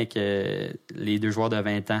commencé l'année avec les 2 joueurs de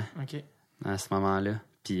 20 ans à ce moment-là.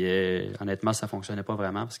 Puis honnêtement, ça fonctionnait pas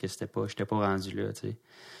vraiment parce que j'étais pas rendu là, tu sais.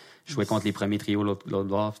 Je jouais contre les premiers trios l'autre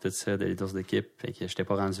bord, puis tout ça, des d'autres équipes. Fait que j'étais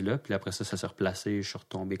pas rendu là. Puis après ça s'est replacé. Je suis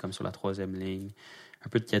retombé comme sur la 3e ligne. Un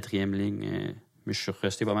peu de 4e ligne. Mais je suis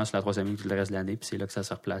resté vraiment sur la 3e ligne tout le reste de l'année. Puis c'est là que ça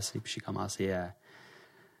s'est replacé. Puis j'ai commencé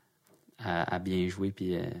à bien jouer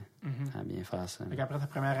puis à bien faire ça. Donc après ta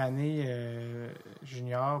première année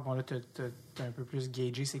junior, bon là, tu as un peu plus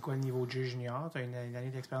gagé c'est quoi le niveau de jeu junior. Tu as une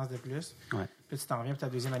année d'expérience de plus. Ouais. Puis tu t'en reviens pour ta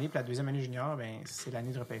 2e année. Puis la 2e année junior, ben c'est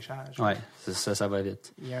l'année de repêchage. Ouais, c'est ça va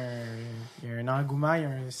vite. Il y a un engouement, il y a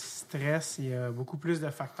un stress, il y a beaucoup plus de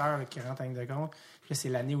facteurs là, qui rentrent en ligne de compte. Puis là, c'est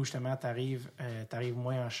l'année où justement tu arrives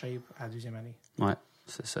moins en shape à la 2e année. Ouais,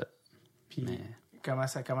 c'est ça. Puis comment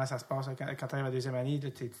ça se passe quand tu arrives à la 2e année?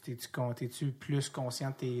 T'es-tu plus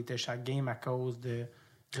conscient de chaque game à cause du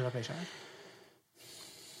repêchage?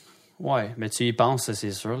 Ouais, mais tu y penses,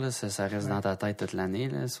 c'est sûr. Là, ça reste dans ta tête toute l'année,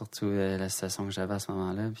 là, surtout la situation que j'avais à ce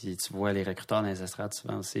moment-là. Puis tu vois les recruteurs dans les estrades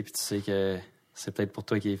souvent aussi, puis tu sais que c'est peut-être pour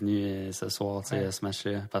toi qui est venu ce soir, à ce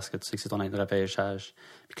match-là, parce que tu sais que c'est ton année de repêchage,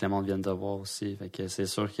 puis que le monde vient de te voir aussi. Fait que c'est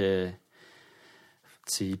sûr que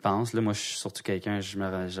tu y penses. Là, moi, je suis surtout quelqu'un, j'ai tout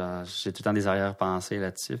le temps des arrière-pensées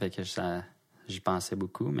là-dessus, fait que j'y pensais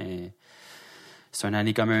beaucoup, mais c'est une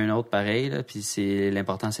année comme une autre, pareil, là, puis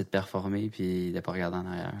l'important, c'est de performer, puis de pas regarder en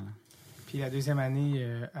arrière. Là. Puis la 2e année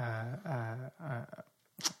à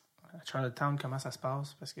Charlottetown, comment ça se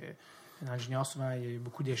passe? Parce que dans le junior, souvent, il y a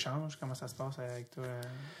beaucoup d'échanges. Comment ça se passe avec toi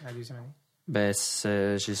la 2e année? Ben,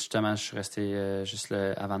 je suis resté juste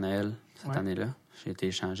avant Noël, cette année-là. J'ai été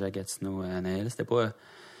échangé à Gatineau à Noël. C'était pas...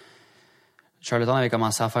 Charlottetown avait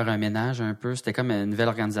commencé à faire un ménage un peu. C'était comme une nouvelle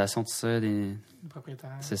organisation, tout ça.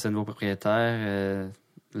 Propriétaire. C'est ça, nouveau propriétaire.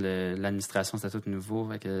 L'administration, c'était tout nouveau.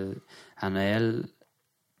 Fait que, à Noël,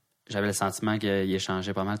 j'avais le sentiment qu'il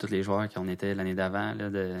échangeait pas mal tous les joueurs qu'on était l'année d'avant, là,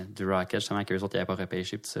 du Rocket, justement, qu'eux autres, ils n'avaient pas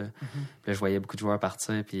repêché, tout ça. Puis là, je voyais beaucoup de joueurs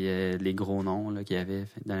partir, puis les gros noms là, qu'il y avait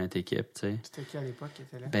dans notre équipe, tu sais. C'était qui à l'époque qui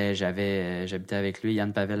était là? Ben, j'habitais avec lui,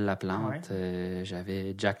 Yann Pavel Laplante.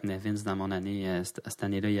 J'avais Jack Nevins dans mon année. Cette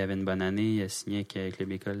année-là, il avait une bonne année. Il a signé avec le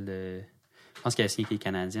Bécole de... Je pense qu'il a signé avec les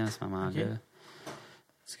Canadiens à ce moment-là.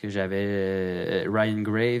 Parce que j'avais Ryan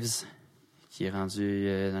Graves, qui est rendu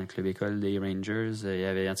dans le club école des Rangers. Il y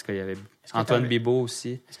avait Antoine Bibeau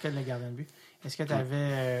aussi. Est-ce que le gardien de but? Est-ce que tu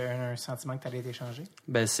avais un sentiment que tu allais être échangé?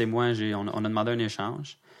 Ben, c'est moi. On a demandé un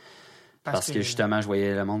échange. Parce que justement, je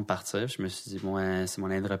voyais le monde partir. Je me suis dit, moi, c'est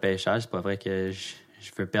mon année de repêchage. C'est pas vrai que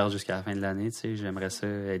je veux perdre jusqu'à la fin de l'année. Tu sais. J'aimerais ça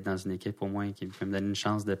être dans une équipe au moins qui peut me donner une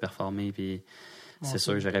chance de performer. Puis c'est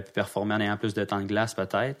sûr que j'aurais pu performer en ayant plus de temps de glace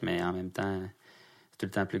peut-être, mais en même temps, c'est tout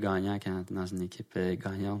le temps plus gagnant quand tu es dans une équipe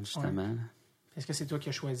gagnante, justement. Ouais. Est-ce que c'est toi qui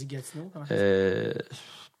as choisi Gatineau?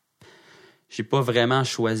 J'ai pas vraiment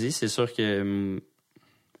choisi. C'est sûr que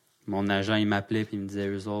mon agent, il m'appelait et il me disait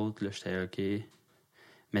eux autres. Là, j'étais OK.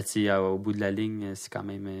 Mais tu sais, au bout de la ligne, c'est quand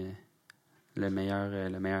même le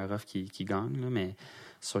meilleur offre qui gagne. Là. Mais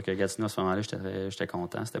c'est sûr que Gatineau, à ce moment-là, j'étais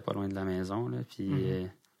content. C'était pas loin de la maison. Là. Puis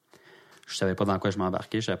je savais pas dans quoi je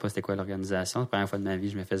m'embarquais. Je savais pas c'était quoi l'organisation. La première fois de ma vie,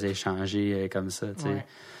 je me faisais échanger comme ça. Tu sais. Ouais.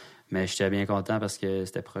 Mais j'étais bien content parce que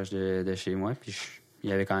c'était proche de chez moi. Puis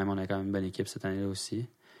on a quand même une bonne équipe cette année-là aussi.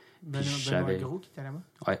 Benoît Gros qui était là-bas.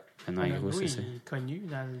 Oui, Benoît Gros, c'est ça. Il est connu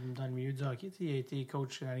dans le milieu du hockey. Tu sais, il a été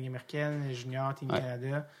coach dans la Ligue américaine, junior, Team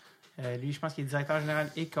Canada. Lui, je pense qu'il est directeur général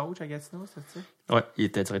et coach à Gatineau, c'est ça? Oui, il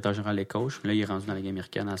était directeur général et coach. Là, il est rendu dans la Ligue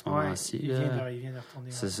américaine à ce moment-ci. Il vient de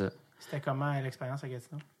retourner. C'est ça. C'était comment l'expérience à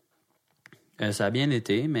Gatineau? Ça a bien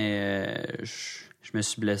été, mais je me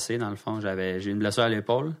suis blessé, dans le fond. J'ai une blessure à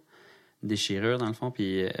l'épaule, une déchirure, dans le fond.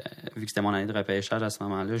 Puis, vu que c'était mon année de repêchage à ce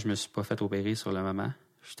moment-là, je me suis pas fait opérer sur le moment,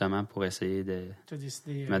 justement pour essayer de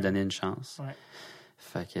me donner une chance. Ouais.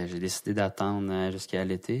 Fait que j'ai décidé d'attendre jusqu'à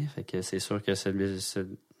l'été. Fait que c'est sûr que cette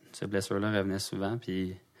blessure-là revenait souvent.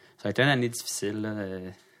 Puis, ça a été une année difficile, là.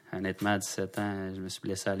 Honnêtement, à 17 ans, je me suis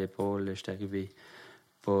blessé à l'épaule. Je suis arrivé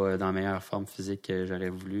pas dans la meilleure forme physique que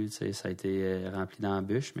j'aurais voulu. Tu sais, ça a été rempli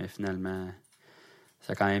d'embûches, mais finalement,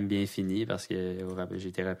 ça a quand même bien fini parce que j'ai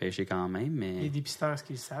été repêché quand même. Mais les dépisteurs, est-ce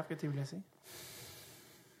qu'ils savent que tu es blessé?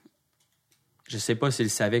 Je sais pas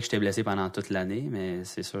s'ils savaient que j'étais blessé pendant toute l'année, mais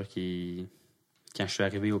c'est sûr que quand je suis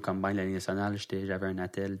arrivé au Combine de la Ligue nationale, j'avais un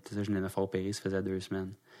attel. Tout ça, je venais de me faire opérer, ça faisait 2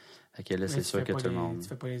 semaines. Fait que là, c'est sûr que tout le monde... Tu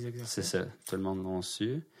fais pas les exercices. C'est ça. Tout le monde l'a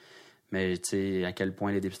su. Mais tu sais, à quel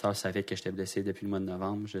point les dépisteurs savaient que j'étais blessé depuis le mois de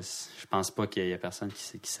novembre, je pense pas qu'il y a personne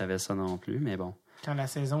qui savait ça non plus, mais bon. Quand la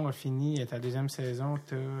saison a fini, ta deuxième saison,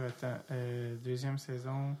 deuxième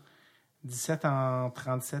saison, 17 en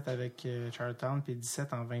 37 avec Charlottetown, puis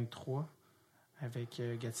 17 en 23 avec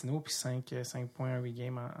Gatineau, puis 5 points, 8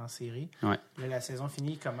 games en série. Ouais. Là, la saison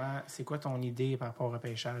finie, c'est quoi ton idée par rapport au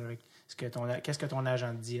repêchage? Qu'est-ce que ton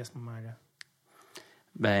agent te dit à ce moment-là?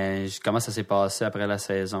 Ben, comment ça s'est passé après la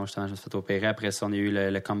saison? Justement, je me suis fait opérer. Après ça, on a eu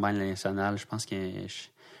le Combine national. Je pense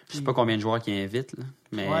je sais pas combien de joueurs qui invitent, là,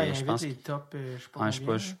 mais je pense les top, je sais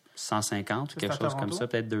pas, 150 ou quelque chose comme ça,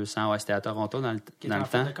 peut-être 200. Ouais, c'était à Toronto dans le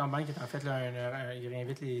temps. Le Combine qui est en fait, il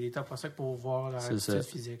réinvite les top prospects pour voir leur attitude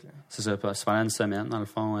physique. Là. C'est ça, c'est pendant une semaine. Dans le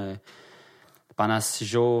fond, pendant 6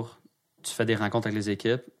 jours, tu fais des rencontres avec les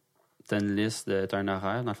équipes. Tu as une liste, tu as un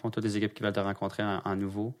horaire. Dans le fond, toutes les équipes qui veulent te rencontrer en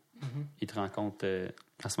nouveau, ils te rencontrent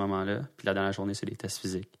à ce moment-là. Puis la dernière journée, c'est des tests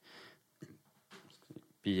physiques.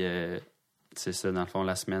 Puis c'est ça, dans le fond,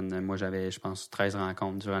 la semaine, moi, j'avais, je pense, 13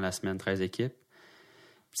 rencontres durant la semaine, 13 équipes.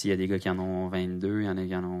 Puis il y a des gars qui en ont 22, il y en a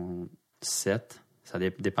qui en ont 7, ça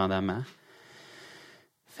dépendamment.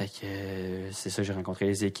 Fait que c'est ça, j'ai rencontré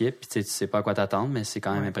les équipes. Puis tu sais pas à quoi t'attendre, mais c'est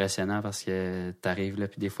quand même impressionnant parce que t'arrives là,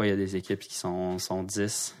 puis des fois, il y a des équipes qui sont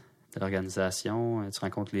 10 de l'organisation. Tu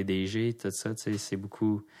rencontres les DG, tout ça, tu sais, c'est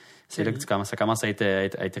beaucoup... C'est là que ça commence à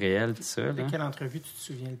être réel, tout ça. De quelle entrevue tu te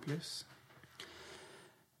souviens le plus?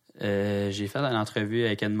 J'ai fait une entrevue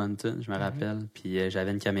avec Edmonton, je me rappelle. Puis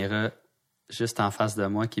j'avais une caméra juste en face de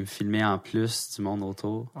moi qui me filmait en plus du monde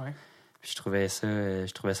autour. Ouais. Puis je trouvais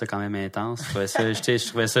ça quand même intense. Je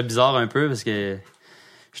trouvais ça bizarre un peu parce que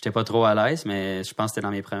j'étais pas trop à l'aise, mais je pense que c'était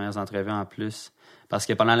dans mes premières entrevues en plus. Parce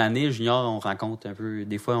que pendant l'année, junior, on rencontre un peu...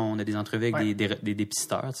 Des fois, on a des entrevues avec des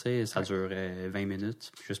dépisteurs, tu sais. Ça dure 20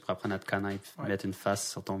 minutes, juste pour apprendre à te connaître et mettre une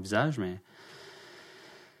face sur ton visage, mais...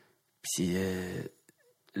 Puis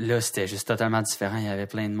là, c'était juste totalement différent. Il y avait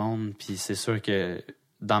plein de monde, puis c'est sûr que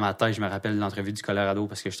dans ma tête, je me rappelle de l'entrevue du Colorado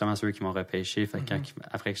parce que justement, c'est eux qui m'ont repêché. Fait que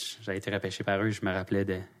après que j'ai été repêché par eux, je me rappelais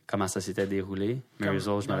de comment ça s'était déroulé. Mais eux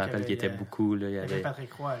autres, je me rappelle qu'ils étaient beaucoup. Là, il y avait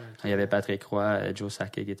Patrick Roy. Il y avait Patrick Roy, Joe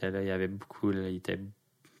Sakic qui était là. Il y avait beaucoup. Là, il était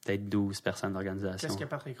peut-être 12 personnes d'organisation. Qu'est-ce que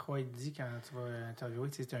Patrick Roy dit quand tu vas interviewer?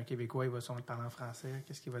 Tu sais, c'est un Québécois, il va sûrement te parler en français.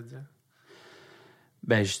 Qu'est-ce qu'il va te dire?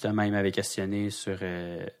 Ben justement, il m'avait questionné sur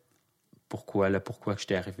pourquoi que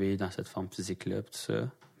j'étais arrivé dans cette forme physique-là, tout ça.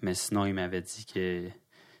 Mais sinon, il m'avait dit que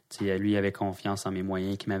lui, il avait confiance en mes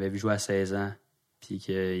moyens, qu'il m'avait vu jouer à 16 ans, puis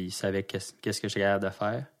qu'il savait qu'est-ce que j'étais capable de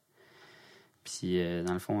faire. Puis,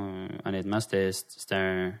 dans le fond, honnêtement,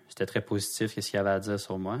 c'était très positif ce qu'il avait à dire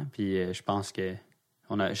sur moi. Puis, je pense que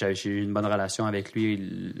j'ai eu une bonne relation avec lui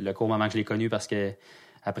le court moment que je l'ai connu parce que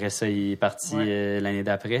après ça, il est parti l'année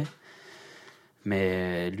d'après.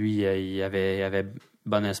 Mais lui, il avait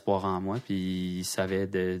bon espoir en moi, puis il savait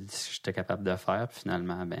de ce que j'étais capable de faire. Puis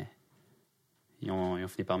finalement, ben, ils ont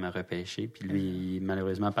fini par me repêcher. Puis lui, il est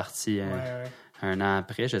malheureusement parti un an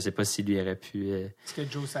après. Je ne sais pas s'il lui aurait pu... Est-ce que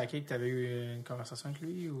Joe Sakic, tu avais eu une conversation avec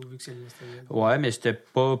lui ou vu que c'était... Ouais, mais c'était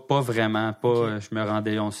pas vraiment.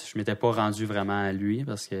 Je m'étais pas rendu vraiment à lui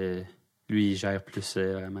parce que lui, il gère plus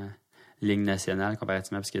vraiment ligne nationale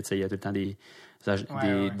comparativement parce que il y a tout le temps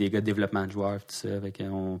des gars de développement de joueurs, tout ça.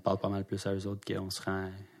 On parle pas mal plus à eux autres qu'on se rend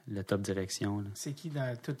la top direction. Là. C'est qui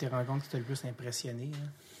dans toutes tes rencontres qui t'a le plus impressionné?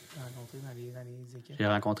 Rencontré dans les équipes? J'ai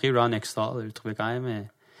rencontré Ron Extall. Je le trouvais quand même...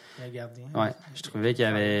 Le gardien. Ouais, je trouvais qu'il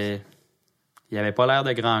avait pas l'air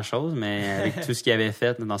de grand-chose, mais avec tout ce qu'il avait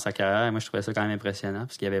fait dans sa carrière, moi, je trouvais ça quand même impressionnant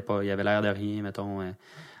parce qu'il avait l'air de rien, mettons,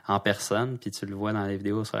 en personne, puis tu le vois dans les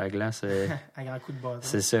vidéos sur la glace. À grand coup de bâton.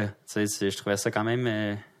 C'est ça. Je trouvais ça quand même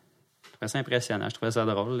je trouvais ça impressionnant. Je trouvais ça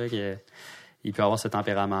drôle là, qu'il peut avoir ce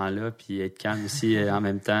tempérament-là, puis être calme aussi en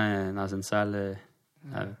même temps dans une salle,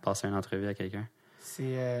 à passer une entrevue à quelqu'un.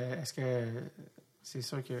 Est-ce que c'est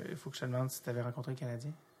sûr qu'il faut que je te demande si tu avais rencontré le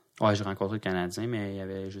Canadien? Ouais, j'ai rencontré le Canadien, mais il y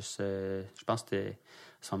avait juste... je pense que c'était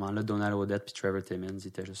à ce moment-là, Donald Odette puis Trevor Timmins, ils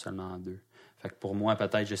étaient juste seulement 2. Fait que pour moi,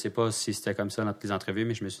 peut-être, je sais pas si c'était comme ça dans toutes les entrevues,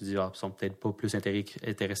 mais je me suis dit, ils sont peut-être pas plus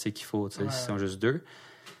intéressés qu'il faut, tu sais, s'ils sont juste 2.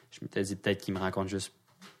 Je m'étais dit peut-être qu'ils me rencontrent juste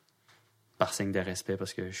par signe de respect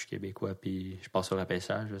parce que je suis québécois puis je passe au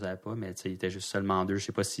repêchage, je savais pas, mais tu sais, ils étaient juste seulement 2. Je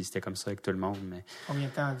sais pas si c'était comme ça avec tout le monde, mais... Combien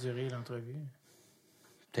de temps a duré l'entrevue?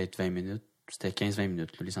 Peut-être 20 minutes. C'était 15-20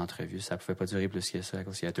 minutes, là, les entrevues. Ça pouvait pas durer plus que ça,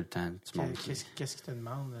 parce qu'il y a tout le temps du monde. Qu'est-ce qu'ils te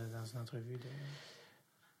demandent dans une entrevue?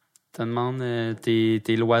 Ils te demandent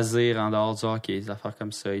tes loisirs en dehors du hockey, des affaires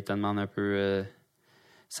comme ça. Ils te demandent un peu...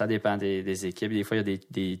 ça dépend des équipes. Des fois, il y a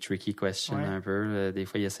des tricky questions un peu. Des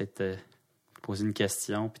fois, ils essaient de te poser une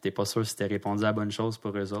question, puis t'es pas sûr si t'as répondu à la bonne chose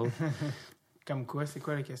pour eux autres. Comme quoi? C'est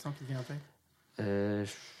quoi la question qui te vient en tête?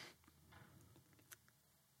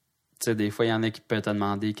 Tu sais, des fois, il y en a qui peuvent te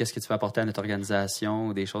demander qu'est-ce que tu vas apporter à notre organisation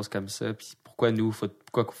ou des choses comme ça. Puis pourquoi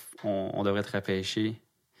on devrait te repêcher?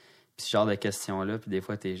 Puis ce genre de questions-là. Puis des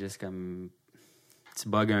fois, t'es juste comme... Tu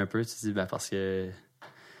bugs un peu. Tu te dis, parce que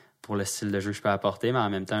pour le style de jeu que je peux apporter, mais en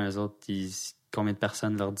même temps, eux autres, combien de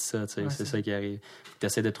personnes leur disent ça? Tu sais, c'est ça qui arrive. Tu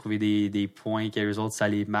essaies de trouver des points qu'eux autres, ça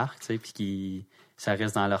les marque, tu sais, puis ça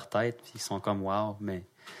reste dans leur tête. Puis ils sont comme, wow, mais...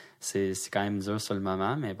 C'est quand même dur sur le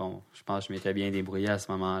moment, mais bon, je pense que je m'étais bien débrouillé à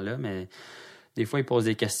ce moment-là. Mais des fois, ils posent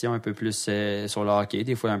des questions un peu plus sur le hockey,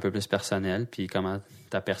 des fois un peu plus personnelles, puis comment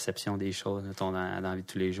ta perception des choses dans la vie de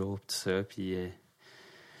tous les jours, tout ça. Puis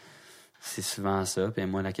c'est souvent ça. Puis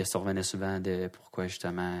moi, la question revenait souvent de pourquoi,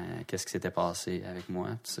 justement, qu'est-ce qui s'était passé avec moi,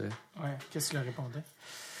 tout ça. Ouais, qu'est-ce que tu leur répondais?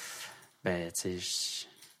 Ben, tu sais,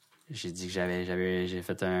 j'ai dit que j'ai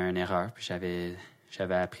fait une erreur, puis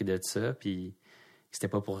j'avais appris de ça, puis c'était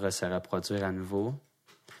pas pour se reproduire à nouveau.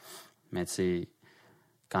 Mais tu sais,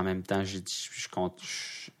 qu'en même temps, j'ai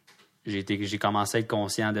commencé à être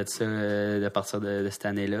conscient de ça de partir de cette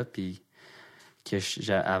année-là. Puis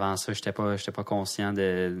avant ça, j'étais pas conscient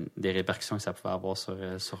des répercussions que ça pouvait avoir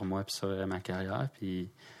sur moi puis sur ma carrière. Puis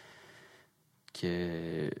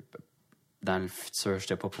que dans le futur,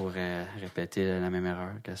 j'étais pas pour répéter la même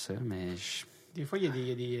erreur que ça. Mais des fois, il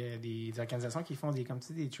y a des organisations qui font des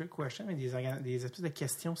trick questions, mais des espèces de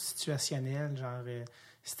questions situationnelles, genre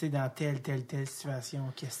si t'es dans telle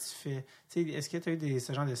situation, qu'est-ce que tu fais? T'sais, est-ce que tu as eu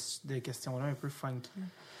ce genre de questions-là un peu funky?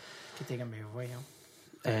 Qui étaient comme, ben voyons.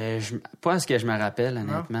 Pas à ce que je me rappelle,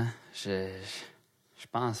 honnêtement. Je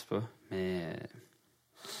pense pas, mais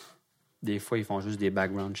des fois, ils font juste des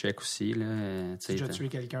background checks aussi. Là. Tu as déjà tué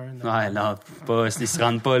quelqu'un? Ouais, non, pas, ils se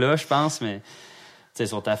rendent pas là, je pense, mais... T'sais,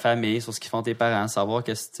 sur ta famille, sur ce qu'ils font tes parents, savoir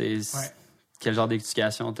quel genre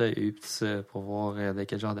d'éducation tu as eu, pis ça, pour voir de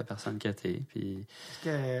quel genre de personne que tu es. Puis...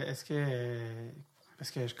 Est-ce que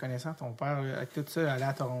parce que je connaissais ton père, avec tout ça, aller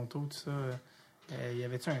à Toronto, tout ça, y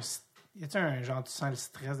avait-tu un genre, tu sens le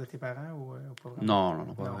stress de tes parents ou pas vraiment?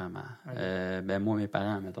 Non, pas vraiment. Okay. Moi, mes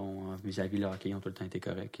parents, mettons, vis-à-vis le hockey, ils ont tout le temps été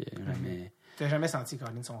corrects. Jamais... T'as jamais senti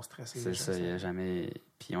qu'Aline sont stressés? C'est ça,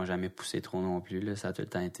 puis ils n'ont jamais poussé trop non plus. Là. Ça a tout le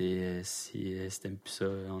temps été, si t'aimes plus ça,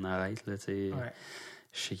 on arrête. Là, Je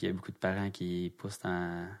sais qu'il y a beaucoup de parents qui poussent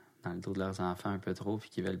dans le dos de leurs enfants un peu trop, puis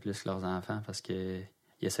qui veulent plus que leurs enfants parce qu'ils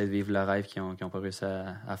essaient de vivre le rêve qu'ils n'ont pas réussi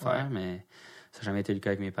à faire, mais ça n'a jamais été le cas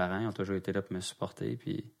avec mes parents. Ils ont toujours été là pour me supporter,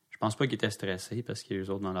 puis je pense pas qu'ils étaient stressés parce que les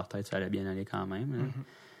autres, dans leur tête, ça allait bien aller quand même.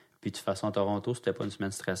 Puis de toute façon, à Toronto, c'était pas une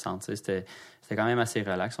semaine stressante. C'était quand même assez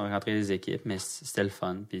relax. On rentrait des équipes, mais c'était le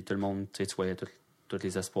fun. Puis tout le monde, tu voyais tous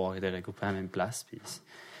les espoirs étaient regroupés à la même place. Puis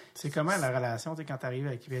c'est comment la relation quand tu arrives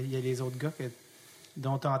avec... Il y a les autres gars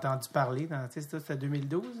dont tu as entendu parler. C'était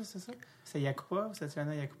 2012, c'est ça? C'est Yakupov? C'était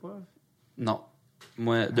Yana Yakupov? Non.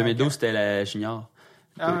 Moi, 2012, c'était la junior.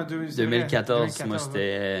 2014, moi,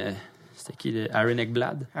 c'était... C'était qui? Aaron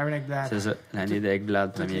Ekblad? Aaron Ekblad. C'est ça, l'année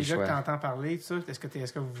d'Ekblad, premier choix. Les gars que tu entends parler, tout ça,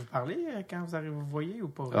 est-ce que vous vous parlez quand vous arrivez vous voyez ou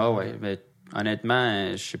pas? Ah oui, mais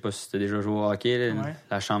honnêtement, je sais pas si tu as déjà joué au hockey.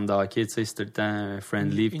 La chambre de hockey, tu sais, c'est tout le temps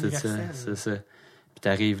friendly pis tout ça. C'est ça. Puis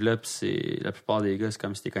t'arrives là, puis la plupart des gars, c'est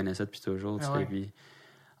comme si tu les connaissais depuis toujours. Puis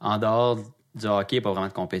en dehors du hockey, il n'y a pas vraiment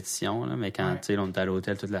de compétition, là, mais quand on est à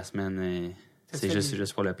l'hôtel toute la semaine, c'est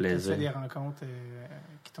juste pour le plaisir. Tu as des rencontres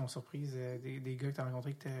qui t'ont surprise, des gars que tu as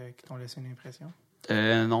rencontrés qui t'ont laissé une impression?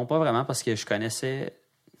 Non, pas vraiment, parce que je connaissais...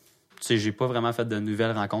 Tu sais, j'ai pas vraiment fait de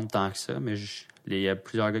nouvelles rencontres tant que ça, mais il y a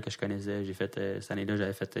plusieurs gars que je connaissais. J'ai fait cette année-là,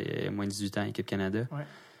 j'avais fait moins de 18 ans à Équipe Canada. Ouais.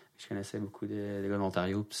 je connaissais beaucoup de gars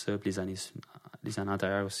d'Ontario, puis ça, puis les années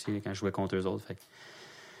antérieures aussi, quand je jouais contre eux autres. Fait que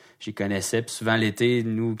j'y connaissais. Puis souvent, l'été,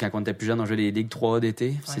 nous, quand on était plus jeunes, on jouait des ligues 3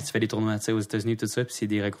 d'été. Puis tu fais des tournois aux États-Unis, tout ça, puis c'est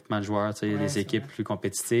des regroupements de joueurs, des équipes plus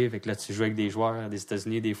compétitives. Fait que là, tu jouais avec des joueurs des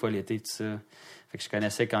États-Unis, des fois l'été, tout ça. Fait que je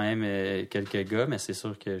connaissais quand même quelques gars, mais c'est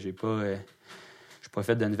sûr que j'ai pas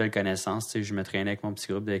fait de nouvelles connaissances. Je me traînais avec mon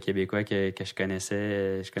petit groupe de Québécois que je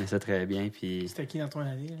connaissais très bien. Puis c'était qui dans ton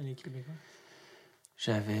année, les Québécois?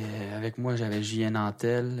 Avec moi, j'avais Julien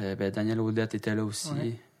Nantel. Daniel Audette était là aussi.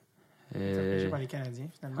 Ouais. Repêché par les Canadiens,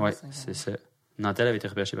 finalement. Oui, c'est ça. Nantel avait été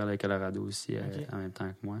repêché par le Colorado aussi en même temps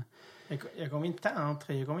que moi. Il y a combien de temps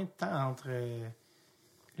entre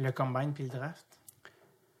le Combine et le draft?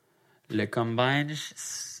 Le Combine,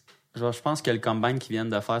 je pense que le Combine qu'ils viennent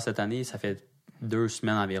de faire cette année, ça fait 2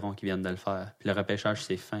 semaines environ qu'ils viennent de le faire. Puis le repêchage,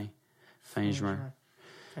 c'est fin juin.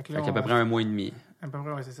 Fait qu'à peu près 1 mois et demi. À peu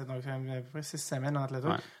près, oui, c'est ça. Donc, à peu près 6 semaines entre les deux.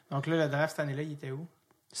 Ouais. Donc là, le draft cette année-là, il était où?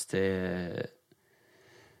 C'était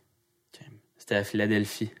à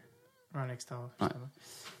Philadelphie. Un extra. Ouais.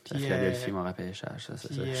 Puis, à Philadelphie, mon repêchage. Ça.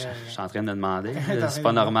 Je suis en train de demander. C'est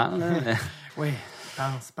pas normal. Là. Oui,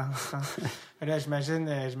 pense. Là,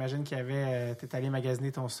 j'imagine qu'il y avait... t'es allé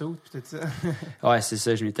magasiner ton suit puis tout ça. Ouais, c'est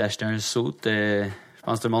ça. Je m'étais acheté un suit. Je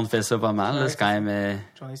pense que tout le monde fait ça pas mal. Là. C'est quand même...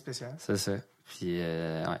 journée spéciale. C'est ça. Puis,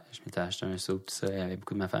 je m'étais acheté un suit, tout ça. Il y avait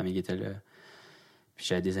beaucoup de ma famille qui était là. Puis,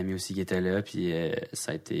 j'avais des amis aussi qui étaient là. Puis,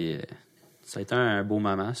 ça a été un beau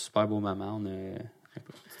moment, super beau moment.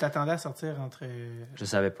 Tu t'attendais à sortir entre... Je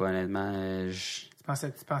savais pas, honnêtement. Tu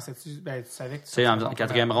pensais-tu... tu savais que tu... Tu sais, en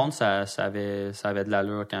 4e ronde, ça avait de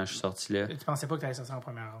l'allure quand je suis sorti là. Tu pensais pas que tu allais sortir en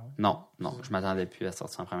première ronde? Non. Je m'attendais plus à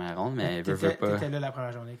sortir en première ronde, mais veux pas. T'étais là la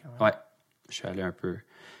première journée quand même? Ouais, je suis allé un peu.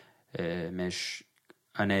 Mais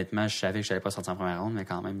honnêtement, je savais que je n'allais pas sortir en première ronde, mais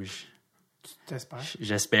quand même, tu t'espères?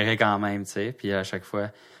 J'espérais quand même, tu sais. Puis à chaque fois,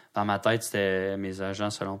 dans ma tête, c'était mes agents,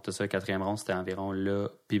 selon tout ça, 4e ronde, c'était environ là,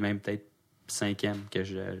 puis même peut-être 5e que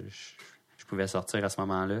je pouvais sortir à ce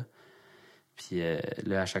moment-là. Puis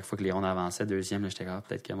là, à chaque fois que les rondes avançaient, 2e, là, j'étais comme,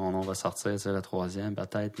 peut-être que mon nom va sortir, la 3e,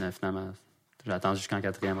 peut-être, mais finalement, j'ai attendu jusqu'en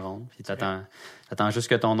 4e ronde. Puis t'attends juste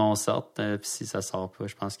que ton nom sorte, puis si ça sort pas,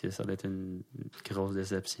 je pense que ça doit être une grosse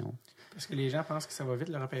déception. Parce que les gens pensent que ça va vite,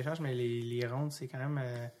 le repêchage, mais les rondes, c'est quand même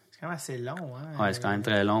assez long. Hein? Oui, c'est quand même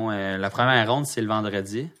très long. La première ronde, c'est le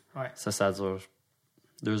vendredi. Ouais. Ça dure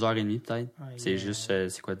 2h30 peut-être. Ouais, c'est juste,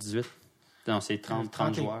 c'est quoi, 18? Non, c'est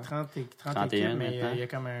 30 joueurs. 31 équipes, mais il y a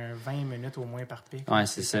comme 20 minutes au moins par pic. Oui,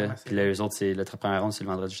 c'est ça. Puis là, eux autres, la première ronde, c'est le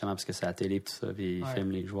vendredi justement parce que c'est à la télé et tout ça. Puis ils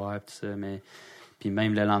filment les joueurs et tout ça. Mais... Puis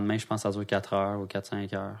même le lendemain, je pense que ça dure 4 heures ou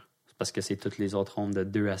 4-5 heures. C'est parce que c'est toutes les autres rondes de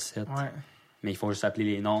 2 à 7. Ouais. Mais il faut juste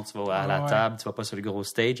appeler les noms. Tu vas à la table, tu vas pas sur le gros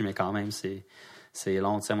stage, mais quand même, c'est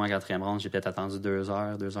long. Tu sais, moi, en 4e ronde, j'ai peut-être attendu 2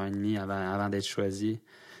 heures, 2 heures et demie avant d'être choisi.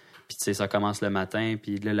 Puis, tu sais, ça commence le matin.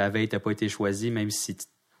 Puis là, la veille, t'as pas été choisi, même si tu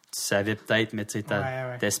savais peut-être, mais tu sais,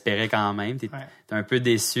 t'espérais quand même. T'es un peu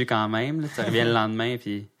déçu quand même. Tu reviens le lendemain,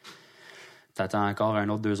 puis t'attends encore un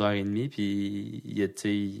autre 2 heures et demie. Puis,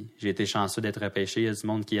 j'ai été chanceux d'être repêché. Il y a du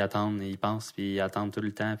monde qui attendent, ils pensent, puis ils attendent tout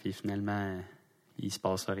le temps. Puis finalement, il se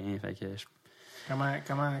passe rien. Fait que Comment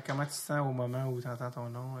tu te sens au moment où tu entends ton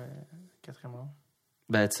nom, 4e ronde?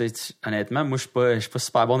 Ben, tu sais, honnêtement, moi, je suis pas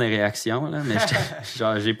super bon dans les réactions, là, mais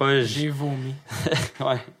j'ai pas... J'ai vomi.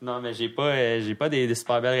 Ouais, non, mais j'ai pas des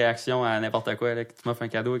super belles réactions à n'importe quoi, là, que tu m'offres un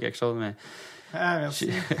cadeau ou quelque chose, mais... Ah,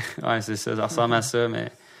 merci. Ouais, c'est ça ressemble à ça,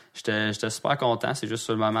 mais j'étais super content, c'est juste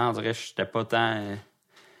sur le moment, on dirait que j'étais pas tant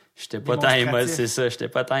émotif, c'est ça, j'étais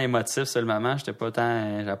pas tant émotif sur le moment, j'avais pas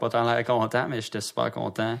tant l'air content, mais j'étais super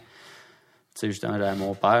content. Tu sais, justement, j'avais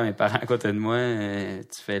mon père, mes parents à côté de moi.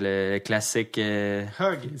 Tu fais le classique...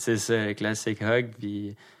 hug. C'est ça, le classique hug.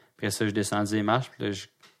 Puis après ça, je descendis les marches. Puis là, je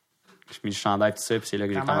mis le chandail, tout ça. Puis c'est là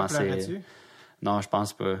que j'ai commencé... Pleurais-tu? Non, je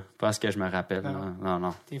pense pas. Pas à ce que je me rappelle.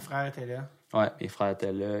 Non. Tes frères étaient là? Ouais, mes frères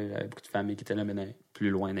étaient là. Il y avait beaucoup de familles qui étaient là, mais plus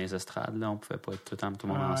loin dans les estrades. Là, on pouvait pas être tout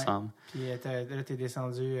le monde ensemble. Puis là, t'es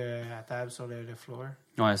descendu à table sur le floor?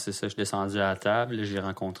 Ouais, c'est ça. Je suis descendu à la table. Là,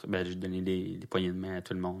 j'ai donné des poignées de main à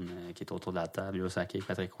tout le monde qui était autour de la table. Yosaki,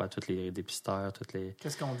 Patrick Roy, tous les dépisteurs,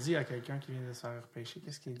 Qu'est-ce qu'on dit à quelqu'un qui vient de se faire repêcher?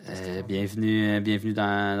 Bienvenue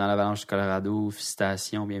dans l'Avalanche du Colorado.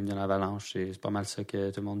 Félicitations, bienvenue dans l'Avalanche. C'est pas mal ça que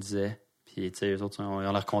tout le monde disait. Puis, tu sais, eux autres, ils ont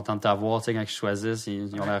l'air contents de t'avoir. Tu sais, quand ils choisissent,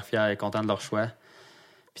 ils ont l'air fiers et contents de leur choix.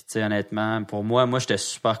 Puis, tu sais, honnêtement, pour moi, j'étais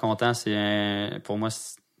super content. Pour moi,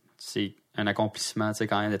 c'est un accomplissement, tu sais,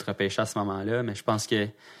 quand même, d'être repêché à ce moment-là. Mais je pense que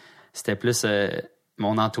c'était plus...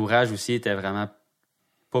 mon entourage aussi était vraiment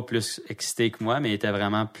pas plus excité que moi, mais était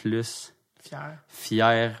vraiment plus...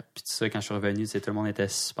 Fier. Puis tout ça, quand je suis revenu, tu sais, tout le monde était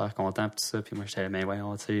super content, puis tout ça. Puis moi, j'étais, mais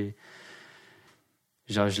voyons, tu sais...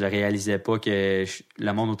 genre, je le réalisais pas que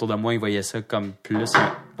le monde autour de moi, il voyait ça comme plus,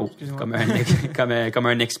 comme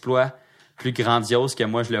un exploit plus grandiose que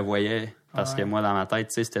moi, je le voyais. Parce que moi, dans ma tête,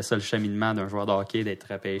 tu sais, c'était ça le cheminement d'un joueur de hockey, d'être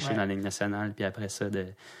repêché dans la Ligue nationale, puis après ça, de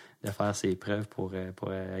faire ses preuves pour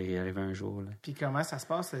y arriver un jour. Là. Puis comment ça se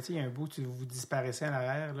passe? Il y a un bout où vous disparaissez en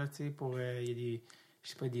arrière, là, pour il y a des, je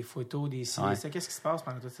sais pas, des photos, des signes. Qu'est-ce qui se passe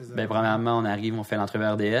pendant toutes ces années? Ben, premièrement, on arrive, on fait l'entrevue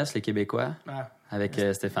RDS, les Québécois, avec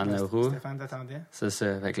Stéphane Leroux. Stéphane t'attendait? C'est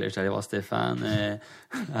ça. Fait que là, j'allais voir Stéphane.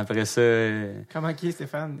 Après ça... Comment qui est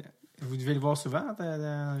Stéphane? Vous devez le voir souvent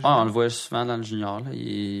on le voit souvent dans le junior. Là.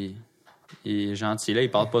 Il est gentil. Là. Il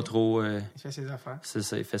parle pas trop. Il fait ses affaires. C'est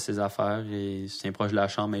ça, il fait ses affaires. Il se tient proche de la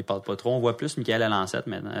chambre, mais il parle pas trop. On voit plus Michael Alancette,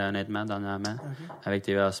 honnêtement, dernièrement. Avec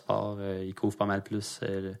TVA Sport. Il couvre pas mal plus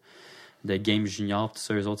de games junior. Tout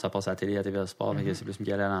ça, eux autres, ça passe à la télé à TVA Sport. C'est plus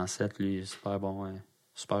Michael Alancette. Lui, super bon,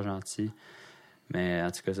 super gentil. Mais en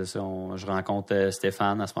tout cas, c'est ça. Je rencontre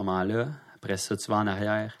Stéphane à ce moment-là. Après ça, tu vas en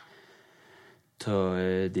arrière.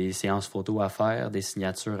 T'as des séances photos à faire, des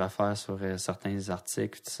signatures à faire sur certains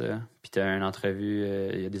articles, tout ça. Puis t'as une entrevue,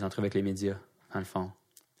 il y a des entrevues avec les médias, dans le fond.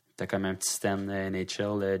 T'as comme un petit stand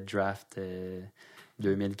NHL Draft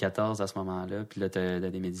 2014 à ce moment-là. Puis là, t'as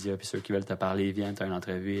des médias, puis ceux qui veulent te parler viennent. T'as une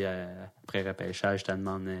entrevue après repêchage, te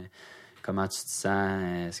demandent comment tu te sens,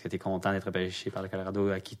 est-ce que t'es content d'être repêché par le Colorado,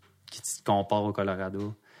 à qui tu te compares au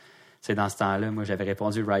Colorado. T'sais, dans ce temps-là, moi, j'avais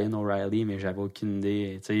répondu Ryan O'Reilly, mais j'avais aucune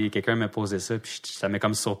idée. T'sais, quelqu'un m'a posé ça, puis ça m'a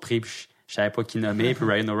comme surpris, puis je savais pas qui nommer. Puis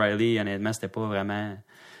Ryan O'Reilly, honnêtement, c'était pas vraiment...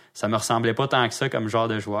 Ça me ressemblait pas tant que ça comme genre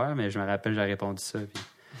de joueur, mais je me rappelle, j'ai répondu ça,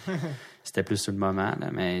 puis c'était plus sur le moment. Là,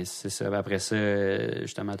 mais c'est ça. Après ça,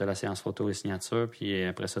 justement, t'as la séance photo et signature, puis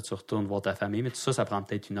après ça, tu retournes voir ta famille. Mais tout ça, ça prend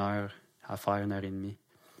peut-être 1 heure à faire, 1h30.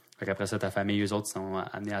 Fait qu'après ça, ta famille, eux autres, sont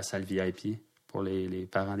amenés à la salle VIP pour les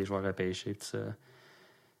parents des joueurs repêchés, tout ça.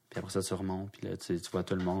 Puis après ça, tu remontes, puis là, tu vois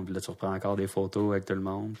tout le monde. Puis là, tu reprends encore des photos avec tout le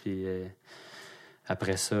monde. Puis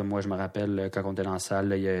après ça, moi, je me rappelle, quand on était dans la salle,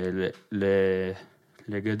 là, il y a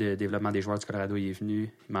le gars de développement des joueurs du Colorado, il est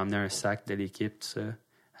venu. Il m'a amené un sac de l'équipe, tout ça,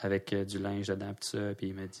 avec du linge dedans, tout ça. Puis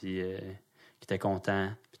il m'a dit qu'il était content,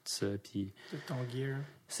 puis tout ça. Puis tout ton gear.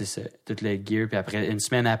 C'est ça, tout le gear. Puis après, une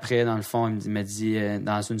semaine après, dans le fond, il m'a dit,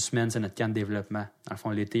 dans une semaine, c'est notre camp de développement. Dans le fond,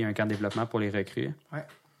 l'été, il y a un camp de développement pour les recrues. Ouais.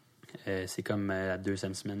 C'est comme la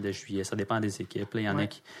 2e semaine de juillet. Ça dépend des équipes. Il y en a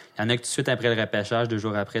qui tout de suite après le repêchage, 2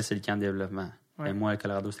 jours après, c'est le camp de développement. Mais moi, le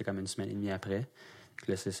Colorado, c'était comme 1 semaine et demie après. Donc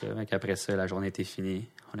là, c'est ça. Après ça, la journée était finie.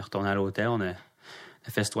 On est retourné à l'hôtel. On a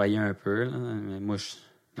festoyé un peu. Là. Mais moi,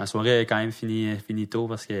 ma soirée a quand même fini tôt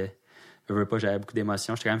parce que je veux pas, j'avais beaucoup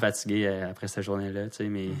d'émotions. J'étais quand même fatigué après cette journée-là. Tu sais,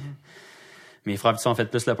 mes frères ont fait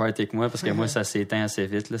plus le party que moi parce que moi, ça s'est éteint assez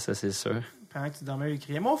vite, là, ça c'est sûr. Pendant que tu dormais, il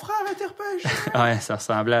criait « Mon frère a été repêché! » Ouais, ça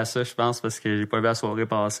ressemblait à ça, je pense, parce que j'ai pas vu la soirée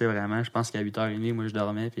passer vraiment. Je pense qu'à 8h30, moi, je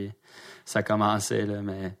dormais, puis ça commençait, là,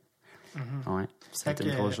 mais... Ouais, c'était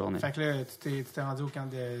une grosse journée. Fait que là, tu t'es rendu au camp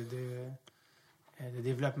de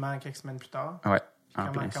développement quelques semaines plus tard. Ouais.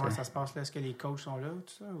 Comment ça se passe là? Est-ce que les coachs sont là,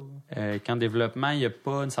 tout ça? Ou? Camp de développement, il n'y a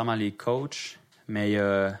pas nécessairement les coachs, mais il y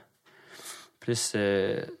a plus...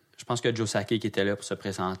 je pense que Joe Sakic qui était là pour se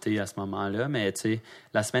présenter à ce moment-là, mais tu sais,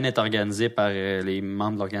 la semaine est organisée par les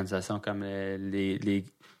membres de l'organisation, comme les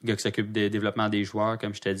gars qui s'occupent du développement des joueurs,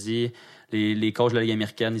 comme je te dis. Les coachs de la Ligue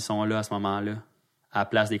américaine, ils sont là à ce moment-là. À la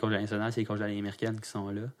place des coachs de la Ligue nationale, c'est les coachs de la Ligue américaine qui sont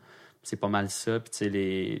là. C'est pas mal ça. Puis tu sais,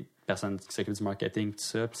 les personnes qui s'occupent du marketing, tout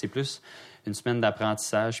ça. Puis c'est plus une semaine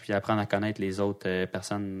d'apprentissage, puis apprendre à connaître les autres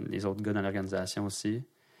personnes, les autres gars dans l'organisation aussi.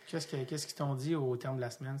 Qu'est-ce qu'ils t'ont dit au terme de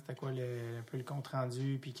la semaine? C'était quoi un peu le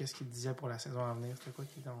compte-rendu? Puis qu'est-ce qu'ils te disaient pour la saison à venir? C'était quoi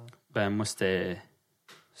qu'ils t'ont... Ben, moi, c'était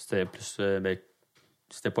plus...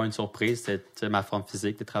 c'était pas une surprise. C'était ma forme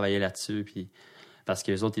physique, de travailler là-dessus. Puis parce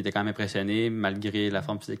que les autres, ils étaient quand même impressionnés, malgré la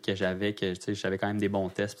forme physique que j'avais, que j'avais quand même des bons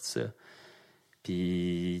tests, tout ça.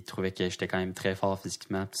 Puis ils trouvaient que j'étais quand même très fort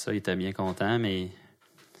physiquement, tout ça. Ils étaient bien contents, mais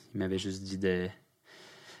ils m'avaient juste dit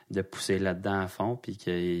de pousser là-dedans à fond, puis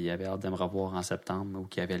qu'il avait hâte de me revoir en septembre où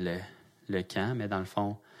qu'il y avait le camp. Mais dans le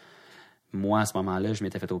fond, moi, à ce moment-là, je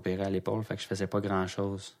m'étais fait opérer à l'épaule, fait que je faisais pas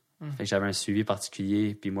grand-chose. Fait que j'avais un suivi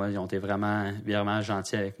particulier, puis moi, ils ont été vraiment, vraiment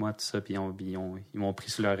gentils avec moi, tout ça, puis ils m'ont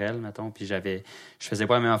pris sous leur aile, mettons, puis je faisais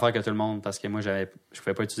pas la même affaire que tout le monde, parce que moi, je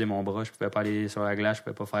pouvais pas utiliser mon bras, je pouvais pas aller sur la glace, je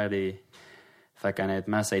pouvais pas faire des... Fait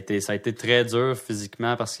qu'honnêtement, ça a été très dur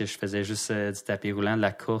physiquement parce que je faisais juste du tapis roulant, de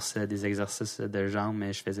la course, des exercices de jambes,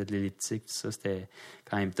 mais je faisais de l'elliptique, tout ça. C'était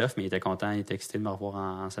quand même tough, mais il était content, il était excité de me revoir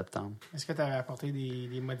en septembre. Est-ce que tu avais apporté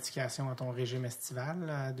des modifications à ton régime estival,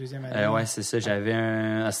 la deuxième année? Oui, c'est ça.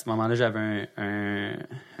 À ce moment-là, j'avais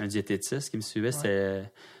un diététiste qui me suivait. Ouais.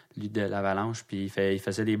 C'était lui de l'Avalanche, puis il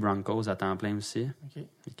faisait des Broncos à temps plein aussi. OK.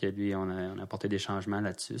 Et que lui, on a apporté des changements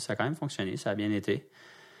là-dessus. Ça a quand même fonctionné, ça a bien été.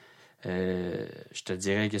 Je te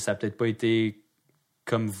dirais que ça n'a peut-être pas été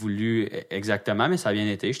comme voulu exactement, mais ça a bien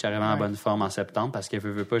été. J'étais arrivé en bonne forme en septembre parce que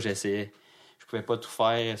veux pas, j'essayais. Je pouvais pas tout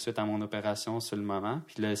faire suite à mon opération sur le moment.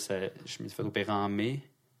 Puis là, je me suis fait opérer en mai.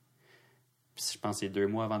 Puis je pense que c'est 2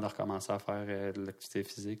 mois avant de recommencer à faire de l'activité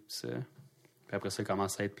physique, tout ça. Puis après ça, ça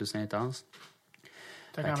commence à être plus intense.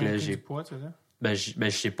 T'as quand même pris du poids, tu veux dire? Je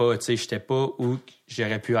sais pas, tu sais, j'étais pas où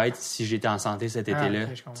j'aurais pu être si j'étais en santé cet été-là,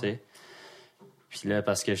 OK, je comprends. tu sais. Puis là,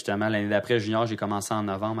 parce que justement, l'année d'après, junior, j'ai commencé en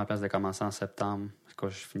novembre à place de commencer en septembre. Quand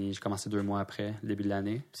j'ai commencé 2 mois après, le début de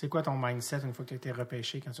l'année. C'est quoi ton mindset une fois que tu as été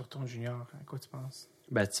repêché quand tu retournes junior? À quoi tu penses?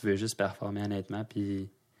 Tu veux juste performer honnêtement, puis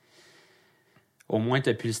au moins, tu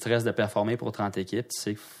n'as plus le stress de performer pour 30 équipes. Tu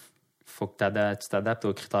sais qu'il faut que tu t'adaptes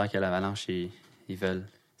aux critères que l'Avalanche, ils veulent.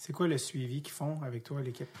 C'est quoi le suivi qu'ils font avec toi,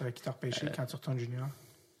 l'équipe qui t'a repêché quand tu retournes junior?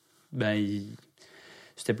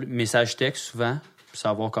 C'était plus message texte souvent, pour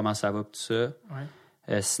savoir comment ça va, tout ça.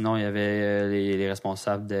 Ouais. Sinon, il y avait les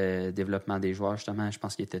responsables de développement des joueurs, justement. Je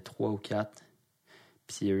pense qu'ils étaient 3 ou 4.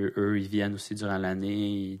 Puis eux, ils viennent aussi durant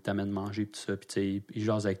l'année, ils t'amènent manger, tout ça. Puis tu sais, ils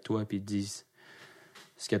jasent avec toi, puis ils te disent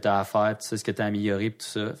ce que tu as à faire, tu sais, ce que tu as amélioré, tout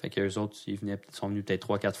ça. Fait qu'eux autres, ils sont venus peut-être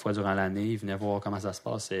 3-4 fois durant l'année. Ils venaient voir comment ça se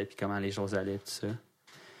passait, puis comment les choses allaient, tout ça.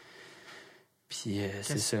 Puis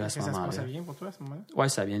c'est ça, à ce moment-là. Est-ce que ça se passait bien pour toi, à ce moment-là? Oui,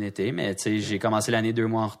 ça a bien été, mais tu sais, j'ai commencé l'année 2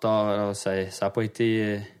 mois en retard. Alors, ça n'a pas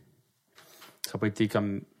été... ça n'a pas été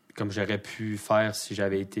comme j'aurais pu faire si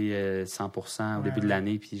j'avais été 100% au début de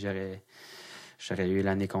l'année, puis j'aurais eu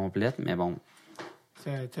l'année complète, mais bon. Tu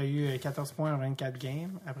as eu 14 points en 24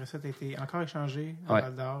 games. Après ça, tu as été encore échangé à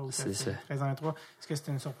Val-d'Or. C'est ça. 13 ans et 3. Est-ce que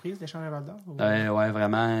c'était une surprise d'échanger à Val-d'Or? Oui,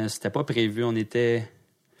 vraiment. C'était pas prévu. On était...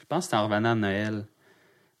 Je pense que c'était en revenant de Noël.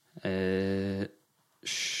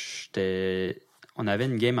 On avait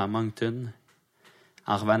une game à Moncton.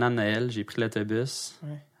 En revenant de Noël, j'ai pris l'autobus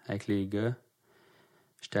avec les gars.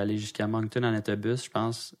 J'étais allé jusqu'à Moncton en autobus, je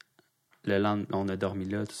pense. Le lendemain, on a dormi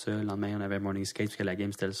là, tout ça. Le lendemain, on avait morning skate parce que la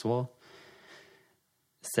game, c'était le soir.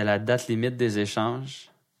 C'était la date limite des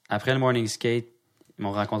échanges. Après le morning skate, ils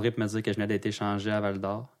m'ont rencontré pour me dire que je venais d'être échangé à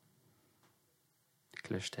Val-d'Or.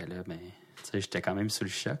 Là, j'étais là, tu sais, j'étais quand même sous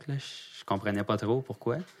le choc, là. Je comprenais pas trop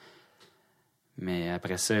pourquoi. Mais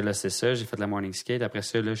après ça, là, c'est ça. J'ai fait la morning skate. Après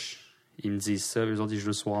ça, là, ils me disent ça. Eux autres, ils jouent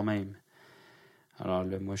le soir même. Alors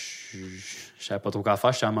là, moi, je savais pas trop quoi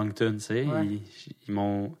faire. J'étais à Moncton, tu sais. Ils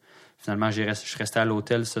m'ont... Finalement, je suis resté à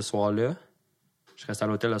l'hôtel ce soir-là. Je suis resté à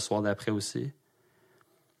l'hôtel le soir d'après aussi.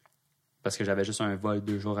 Parce que j'avais juste un vol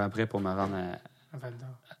 2 jours après pour me rendre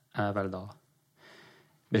à Val-d'Or.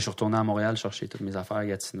 Je suis retourné à Montréal chercher toutes mes affaires à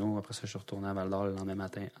Gatineau. Après ça, je suis retourné à Val-d'Or le lendemain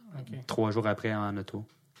matin. 3 jours après, en auto.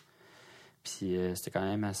 Puis c'était quand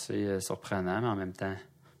même assez surprenant, mais en même temps,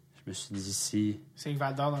 je me suis dit si... C'est que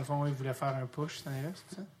Val-d'Or, dans le fond, il voulait faire un push cette année-là,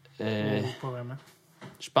 c'est ça? Ou pas vraiment?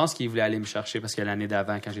 Je pense qu'il voulait aller me chercher parce que l'année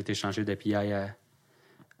d'avant, quand j'ai été changé de PI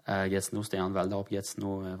à Gatineau, c'était entre Val-d'Or et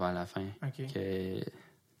Gatineau vers la fin.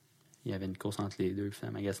 Il y avait une course entre les deux.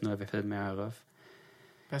 Finalement, Gatineau avait fait le meilleur off.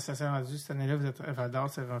 Parce que ça s'est rendu, cette année-là, vous êtes à Val-d'Or,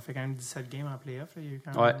 ça a fait quand même 17 games en play-off.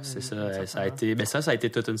 C'est ça. Ça a été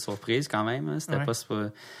toute une surprise quand même. Hein. C'était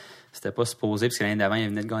pas supposé, parce que l'année d'avant, il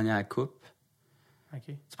venait de gagner la Coupe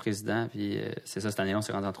du président. Puis c'est ça, cette année-là, on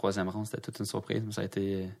s'est rendu en 3e ronde. C'était toute une surprise. Mais ça a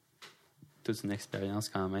été toute une expérience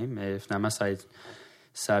quand même. Mais finalement, ça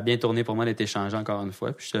a bien tourné pour moi d'être échangé encore une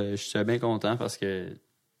fois. Puis je suis bien content parce que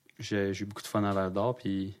j'ai eu beaucoup de fun à Val-d'Or.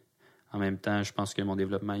 Puis en même temps, je pense que mon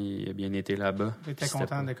développement il a bien été là-bas. Tu étais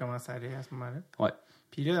content de comment ça allait à ce moment-là? Oui.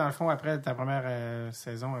 Puis là, dans le fond, après ta première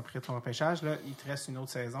saison, après ton repêchage, là, il te reste une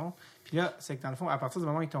autre saison. Puis là, c'est que dans le fond, à partir du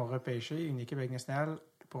moment où ils t'ont repêché, une équipe avec nationale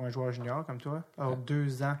pour un joueur junior comme toi, a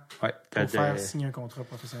 2 ans pour faire signer un contrat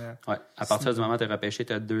professionnel. Oui. À partir du moment où tu es repêché,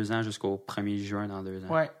 tu as 2 ans jusqu'au 1er juin dans 2 ans.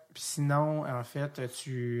 Oui. Puis sinon, en fait,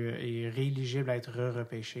 tu es rééligible à être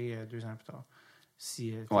repêché 2 ans plus tard.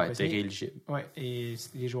 Si, oui, tu es rééligible. Oui, et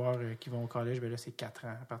les joueurs qui vont au collège, ben là, c'est 4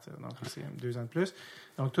 ans à partir. Donc, c'est 2 ans de plus.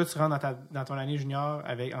 Donc, toi, tu rentres dans ton année junior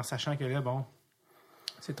en sachant que là, bon,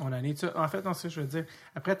 c'est ton année. En fait, non, c'est ce que je veux dire.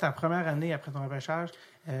 Après ta première année, après ton repêchage,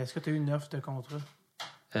 est-ce que tu as eu une offre de contrat?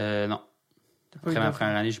 Non. Après ma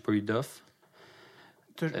première année, j'ai pas eu d'offre.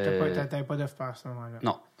 Tu n'avais pas d'offre à ce moment-là?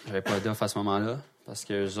 Non, j'avais pas d'offre à ce moment-là. Parce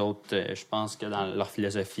que les autres, je pense que dans leur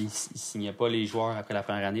philosophie, ils signaient pas les joueurs après la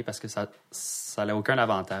première année parce que ça n'a aucun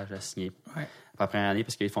avantage à signer après la première année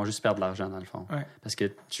parce qu'ils font juste perdre de l'argent, dans le fond. Ouais. Parce que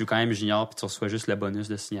tu joues quand même junior puis tu reçois juste le bonus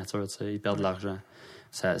de signature, tu sais, ils perdent de l'argent.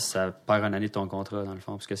 Ça perd une année de ton contrat, dans le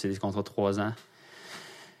fond, parce que c'est des contrats de 3 ans.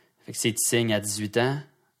 Fait que si tu signes à 18 ans,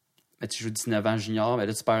 ben, tu joues 19 ans junior, ben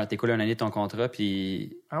là, tu perds, t'écoules une année de ton contrat,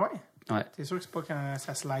 puis... Ah ouais? Ouais. T'es sûr que c'est pas quand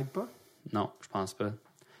ça slide pas? Non, je pense pas.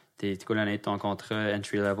 T'écoules une année de ton contrat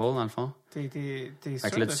entry level, dans le fond. T'es Fait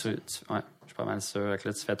sûr que là, de ça? ouais, je suis pas mal sûr. Fait que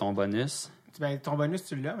là, tu fais ton bonus. Ben, ton bonus,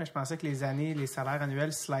 tu l'as, mais je pensais que les salaires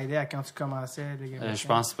annuels slidaient à quand tu commençais. Je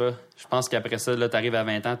pense pas. Je pense qu'après ça, là, t'arrives à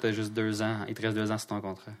 20 ans, t'as juste 2 ans. Il te reste 2 ans sur ton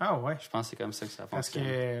contrat. Ah ouais? Je pense que c'est comme ça que ça Parce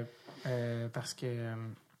fonctionne. que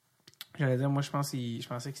j'allais dire, moi, je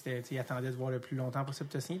pensais que c'était, il attendait de voir le plus longtemps possible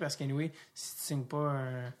de te signer parce qu'anyway, si tu signes pas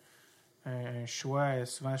un choix,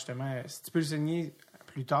 souvent, justement, si tu peux le signer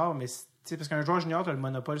plus tard, mais parce qu'un joueur junior, tu as le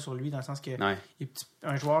monopole sur lui dans le sens que Ouais.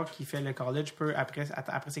 un joueur qui fait le college peut, après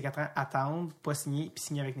ses 4 ans, attendre, pas signer, puis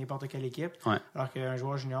signer avec n'importe quelle équipe. Ouais. Alors qu'un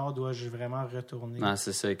joueur junior doit vraiment retourner. Non,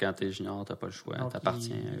 c'est ça. Quand t'es junior, t'as pas le choix. Donc,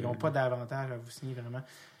 T'appartiens. ils n'ont pas d'avantage à vous signer vraiment.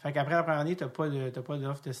 Fait qu'après la première année, tu n'as pas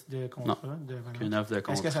d'offre de contrat. Qu'une offre de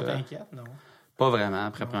contrat. Est-ce que ça t'inquiète? Non. Pas vraiment.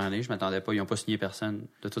 Après la première année, je m'attendais pas. Ils n'ont pas signé personne.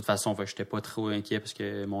 De toute façon, je n'étais pas trop inquiet parce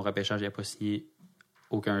que mon repêchage n'avait pas signé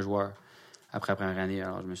aucun joueur après la première année.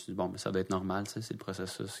 Alors, je me suis dit, bon, ben, ça doit être normal. C'est le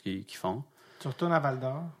processus qu'ils font. Tu retournes à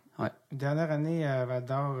Val-d'Or. Ouais. Dernière année à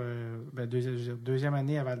Val-d'Or, deuxième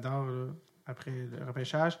année à Val-d'Or, là, après le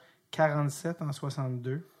repêchage, 47 en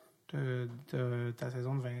 62. Ta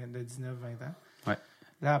saison de 19-20 ans. Ouais.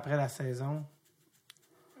 Là, après la saison,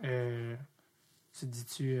 tu te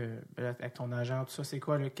dis-tu, avec ton agent, tout ça, c'est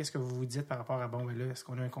quoi, là, qu'est-ce que vous vous dites par rapport à, bon, ben là, est-ce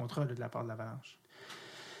qu'on a un contrat là, de la part de l'Avalanche?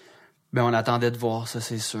 Ben, on attendait de voir ça,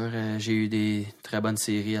 c'est sûr. J'ai eu des très bonnes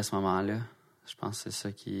séries à ce moment-là. Je pense que c'est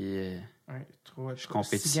ça qui... Ouais, je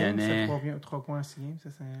compétitionnais. 3 points à 6 games, ça,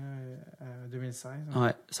 c'est 2016. Hein?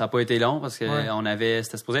 Ouais, ça n'a pas été long parce que ouais.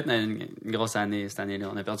 c'était supposé être une grosse année cette année-là.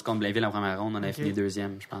 On a perdu contre Blainville en première ronde, on avait fini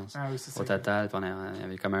deuxième, je pense. Ah oui, c'est ça. Au total, puis il y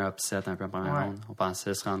avait comme un upset un peu en première ronde. On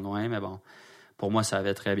pensait se rendre loin, mais bon, pour moi, ça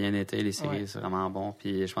avait très bien été. Les séries, c'est vraiment bon.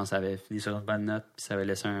 Puis je pense que ça avait fini sur une bonne note, puis ça avait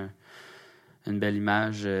laissé une belle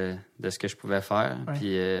image de ce que je pouvais faire. Ouais.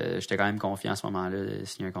 Puis j'étais quand même confiant à ce moment-là de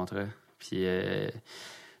signer un contrat. Puis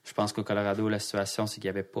je pense qu'au Colorado, la situation, c'est qu'il n'y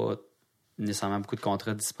avait pas nécessairement beaucoup de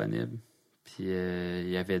contrats disponibles. Puis il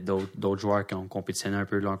y avait d'autres joueurs qui ont compétitionné un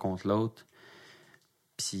peu l'un contre l'autre.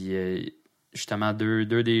 Puis justement, deux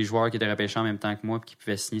des joueurs qui étaient repêchés en même temps que moi et qui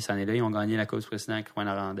pouvaient signer cette année-là, ils ont gagné la Coupe précédente avec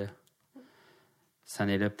Rouen-Noranda. Cette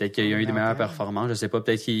année-là, peut-être qu'il y a eu des meilleures performances. Je sais pas,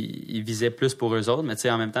 peut-être qu'ils visaient plus pour eux autres, mais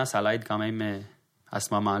en même temps, ça l'aide quand même à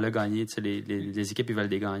ce moment-là gagner. Les équipes, ils veulent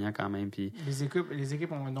des gagnants quand même. Puis... Les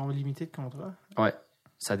équipes ont un nombre limité de contrats? Ouais.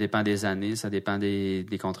 Ça dépend des années, ça dépend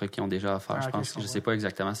des contrats qu'ils ont déjà offerts. Ah, je pense que je sais pas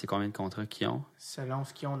exactement c'est combien de contrats qu'ils ont. Selon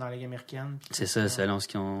ce qu'ils ont dans la Ligue américaine. C'est ça, selon ce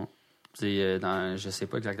qu'ils ont. Je sais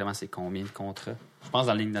pas exactement c'est combien de contrats. Je pense que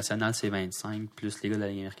dans la Ligue nationale, c'est 25, plus les gars de la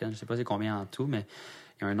Ligue américaine. Je sais pas c'est combien en tout, mais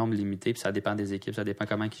il y a un nombre limité, puis ça dépend des équipes, ça dépend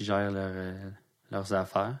comment ils gèrent leurs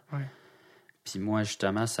affaires. Ouais. Puis moi,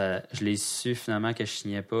 justement, je l'ai su finalement que je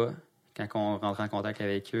signais pas. Quand on rentrait en contact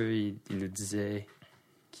avec eux, ils nous disaient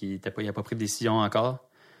qu'il n'a pas pris de décision encore.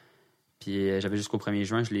 Puis j'avais jusqu'au 1er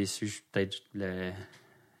juin, je l'ai su peut-être le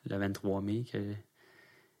 23 mai,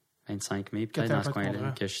 25 mai, peut-être dans ce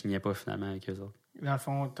coin-là, que je signais pas finalement avec eux autres. Dans le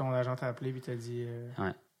fond, ton agent t'a appelé et t'a dit...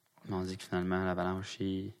 Ouais. Ils m'ont dit que finalement, l'Avalanche,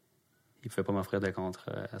 il ne pouvait pas m'offrir de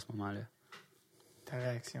contrat à ce moment-là. Ta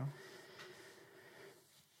réaction?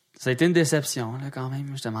 Ça a été une déception, là, quand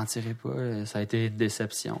même. Je te mentirais pas. Ça a été une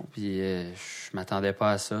déception. Puis je m'attendais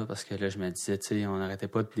pas à ça parce que là, je me disais, tu sais, on n'arrêtait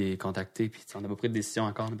pas de les contacter. Puis on n'a pas pris de décision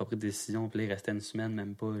encore. On n'a pas pris de décision. Puis là, il restait une semaine,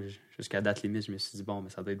 même pas. Jusqu'à la date limite, je me suis dit, bon,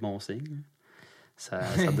 mais ça doit être bon signe. Ça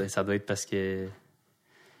doit être parce que, tu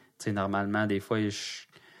sais, normalement, des fois, je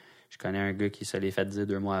connais un gars qui se l'est fait dire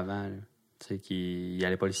 2 mois avant, tu sais, qu'il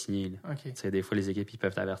n'allait pas le signer. Okay. Tu sais, des fois, les équipes, ils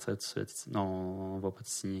peuvent t'avertir tout de suite. Non, on va pas te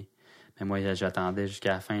signer. Mais moi, j'attendais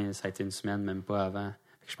jusqu'à la fin. Ça a été une semaine, même pas avant.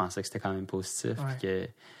 Je pensais que c'était quand même positif. Ouais. Que,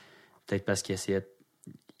 peut-être parce qu'il essayait,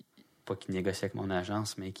 pas qu'il négociait avec mon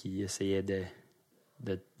agence, mais qu'il essayait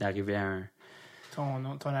d'arriver à un...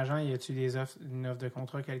 Ton agent, y a-tu une offre de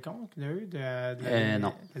contrat quelconque de non.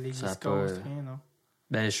 De la Ligue Ça a East Coast, pas, rien, non?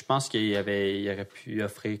 Ben, je pense qu'il aurait pu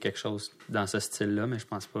offrir quelque chose dans ce style-là, mais je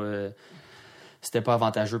pense pas... c'était pas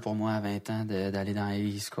avantageux pour moi à 20 ans d'aller dans la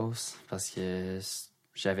East Coast parce que...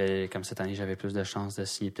 comme cette année, j'avais plus de chances de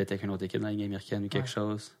signer peut-être avec une autre équipe dans la Ligue américaine ou quelque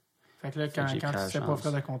chose. Fait que là, quand tu ne sais pas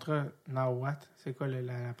offrir de contrat, now what? C'est quoi,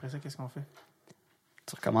 après ça, qu'est-ce qu'on fait?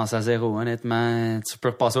 Tu recommences à zéro, honnêtement. Tu peux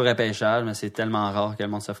repasser au repêchage, mais c'est tellement rare que le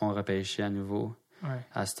monde se fasse repêcher à nouveau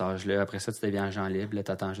à cet âge-là. Après ça, tu deviens agent libre. Là,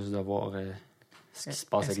 tu attends juste de voir ce qui se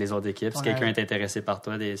passe avec les autres équipes. Si quelqu'un est intéressé par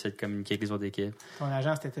toi, d'essayer de communiquer avec les autres équipes. Ton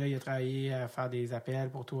agent, cet été-là, il a travaillé à faire des appels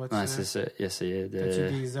pour toi, tout ça. ça. C'est ça. Il essayait de...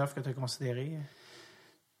 As-tu des offres que tu as considérées?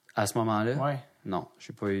 À ce moment-là? Ouais. Non,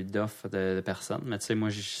 j'ai pas eu d'offre de personne. Mais tu sais, moi,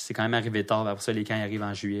 c'est quand même arrivé tard. Après ça, les camps arrivent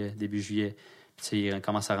en juillet, début juillet. Puis tu sais, ils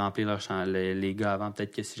commencent à remplir leur champ. Les gars avant,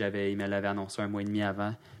 peut-être que si ils me l'avaient annoncé un mois et demi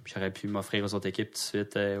avant, puis j'aurais pu m'offrir aux autres équipes tout de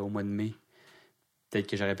suite au mois de mai. Peut-être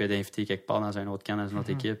que j'aurais pu être invité quelque part dans un autre camp, dans une autre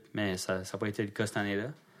équipe, mais ça n'a pas été le cas cette année-là.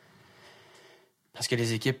 Parce que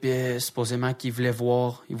les équipes, supposément, qu'ils voulaient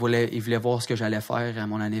voir, ils voulaient voir ce que j'allais faire à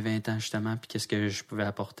mon année 20 ans, justement, puis qu'est-ce que je pouvais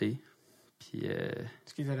apporter. Puis,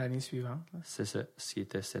 ce qui était l'année suivante. Là. C'est ça, ce qui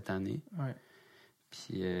était cette année. Ouais.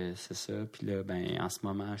 Puis c'est ça. Puis là, en ce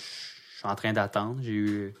moment, je suis en train d'attendre. J'ai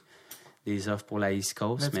eu des offres pour la East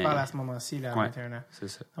Coast. Là, tu parles à ce moment-ci, là, à 21 ans. C'est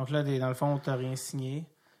ça. Donc là, dans le fond, tu n'as rien signé.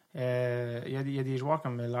 Il y a des joueurs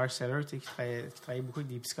comme Lars Eller qui travaillent beaucoup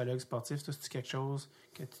avec des psychologues sportifs. Toi, c'est quelque chose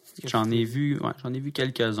que j'en ai vu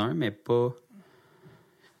quelques-uns, mais pas.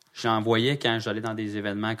 J'en voyais quand j'allais dans des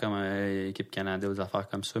événements comme Équipe Canada ou des affaires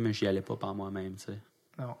comme ça, mais j'y allais pas par moi-même, tu sais.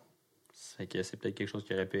 Non. C'est que c'est peut-être quelque chose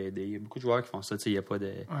qui aurait pu aider. Il y a beaucoup de joueurs qui font ça, tu sais, il n'y a pas de.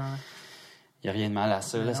 Ouais. Il n'y a rien de mal à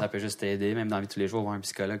ça, là, ça peut juste aider. Même dans la vie de tous les jours, voir un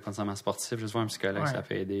psychologue, pas seulement sportif, juste voir un psychologue, ça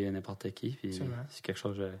peut aider n'importe qui. Puis c'est quelque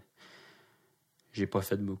chose que j'ai pas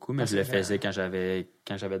fait beaucoup, mais je le faisais quand j'avais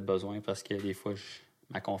besoin parce que des fois,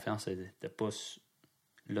 ma confiance n'était pas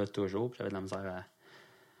là toujours. Puis j'avais de la misère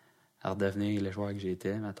à redevenir le joueur que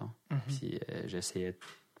j'étais, mettons. Puis j'essayais.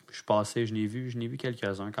 Je n'ai vu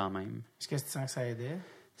quelques-uns quand même. Est-ce que tu sens que ça aidait?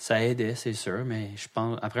 Ça aidait, c'est sûr, mais je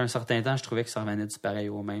pense après un certain temps, je trouvais que ça revenait du pareil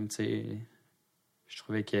au même, tu sais. Je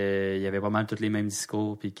trouvais qu'il y avait pas mal tous les mêmes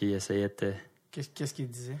discours, puis qu'il essayait de Qu'est-ce qu'il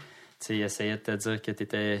disait? Tu sais, il essayait de te dire que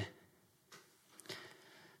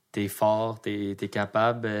t'es fort, t'es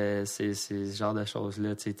capable, c'est ce genre de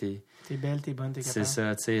choses-là, tu sais, t'es belle, t'es bonne, t'es capable. C'est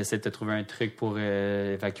ça, tu sais, essaie de te trouver un truc pour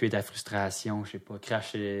évacuer ta frustration, je sais pas,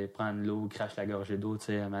 prendre l'eau, crache la gorgée d'eau, tu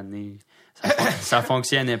sais, à un moment donné, ça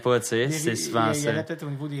fonctionnait pas, tu sais, c'est souvent ça. Il y avait peut-être au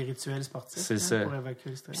niveau des rituels sportifs c'est ça. Pour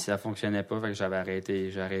évacuer le stress. Puis ça fonctionnait pas, fait que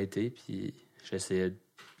j'ai arrêté, puis j'ai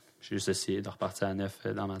juste essayé de repartir à neuf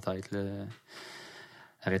dans ma tête, là.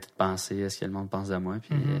 Arrêter de penser à ce que le monde pense de moi,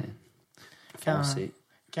 puis foncer.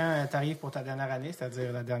 Quand tu arrives pour ta dernière année,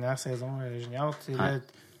 c'est-à-dire la dernière saison junior, tu n'as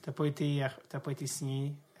pas été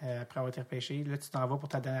signé après avoir été repêché. Là, tu t'en vas pour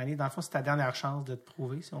ta dernière année. Dans le fond, c'est ta dernière chance de te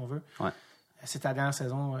prouver, si on veut. Ouais. C'est ta dernière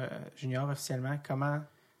saison junior officiellement. Comment,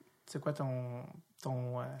 c'est quoi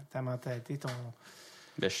ta mentalité,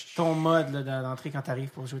 ton mode là, d'entrée quand tu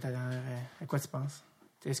arrives pour jouer ta dernière... à quoi tu penses?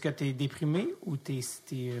 Est-ce que tu es déprimé ou tu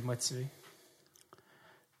es motivé?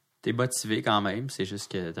 T'es motivé quand même. C'est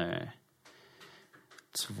juste que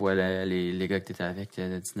tu vois les gars que t'étais avec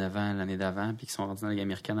de 19 ans l'année d'avant puis qui sont rendus dans la Ligue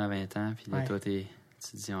américaine à 20 ans. Puis là, toi, tu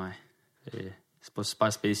te dis, c'est pas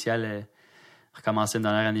super spécial recommencer une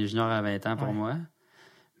dernière année junior à 20 ans pour moi.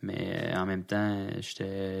 Mais en même temps,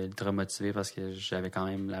 j'étais ultra motivé parce que j'avais quand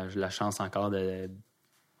même la chance encore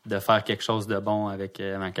de faire quelque chose de bon avec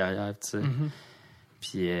ma carrière, tu sais. Mm-hmm.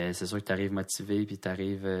 Puis c'est sûr que tu arrives motivé, puis tu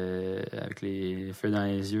arrives avec les feux dans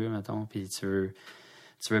les yeux, mettons, puis tu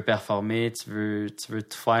veux performer, tu veux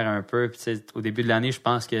tout faire un peu. Puis au début de l'année, je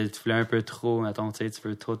pense que tu voulais un peu trop, mettons, tu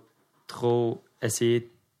veux trop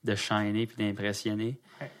essayer de shiner puis d'impressionner.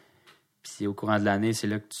 Ouais. Puis au courant de l'année, c'est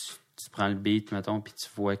là que tu prends le beat, mettons, puis tu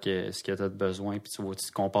vois que ce que tu as de besoin, puis tu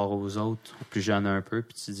te compares aux autres, aux plus jeunes un peu,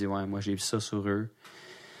 puis tu te dis, ouais, moi j'ai vu ça sur eux.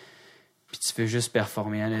 Puis tu fais juste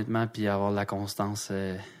performer honnêtement puis avoir de la constance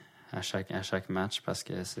à chaque match parce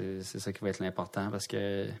que c'est ça qui va être l'important. Parce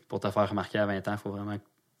que pour te faire remarquer à 20 ans,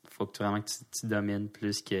 faut que tu domines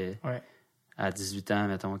plus qu'à 18 ans,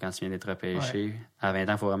 mettons, quand tu viens d'être repêché. Ouais. À 20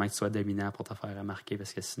 ans, il faut vraiment que tu sois dominant pour te faire remarquer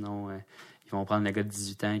parce que sinon, ils vont prendre le gars de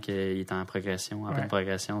 18 ans qui est en progression, en pleine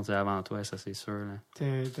progression avant toi, ça c'est sûr. Tu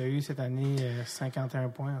as eu cette année 51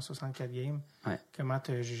 points en 64 games. Ouais. Comment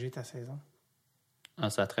tu as jugé ta saison? Ah,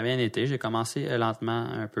 ça a très bien été. J'ai commencé lentement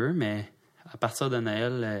un peu, mais à partir de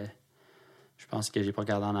Noël, je pense que j'ai pas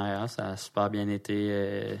regardé en arrière. Ça a super bien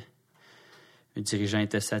été. Le dirigeant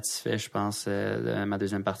était satisfait, je pense, de ma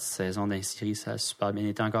deuxième partie de saison d'un série. Ça a super bien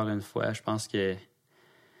été encore une fois. Je pense que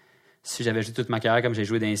si j'avais joué toute ma carrière comme j'ai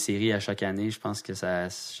joué dans une série à chaque année, je pense que je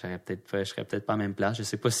serais peut-être pas à la même place. Je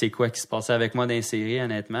sais pas c'est quoi qui se passait avec moi dans une série,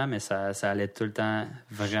 honnêtement, mais ça allait tout le temps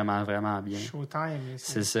vraiment, vraiment bien. Showtime.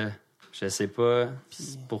 C'est ça. Je sais pas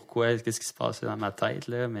pourquoi, qu'est-ce qui se passait dans ma tête,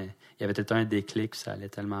 là, mais il y avait peut-être un déclic, ça allait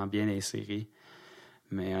tellement bien dans les séries.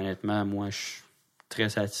 Mais honnêtement, moi, je suis très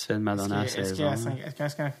satisfait de ma dernière saison.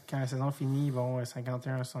 Quand la saison finit,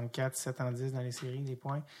 51-64, 7-10 dans les séries, des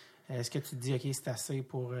points, est-ce que tu te dis, OK, c'est assez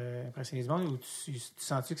pour impressionner le monde, ou tu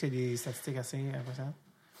sens-tu que c'est des statistiques assez impressionnantes?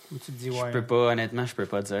 Ou tu te dis, ouais... Honnêtement, je peux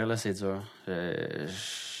pas dire, là, c'est dur.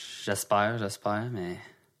 J'espère, mais...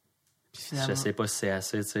 Puis finalement, je sais pas si c'est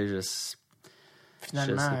assez, tu sais.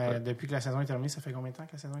 Finalement, je sais pas. depuis que la saison est terminée, ça fait combien de temps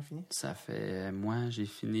que la saison est finie? Ça fait... Moi, j'ai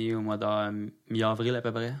fini au mois de mi-avril à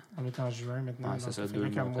peu près. On est en juin maintenant. Ouais, c'est donc ça, fait 2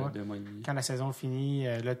 quelques mois, mois. 2 mois et demi. Quand la saison finit,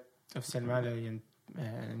 là, officiellement, là, il y a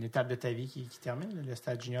une étape de ta vie qui termine. Là. Le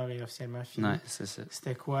stade junior est officiellement fini. Ouais, c'est ça.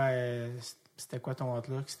 C'était quoi ton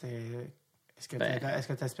outlook? Est-ce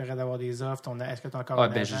que tu espérais d'avoir des offres? Est-ce que tu as encore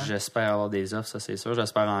un agent? J'espère avoir des offres, ça c'est sûr.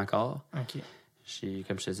 J'espère encore. OK.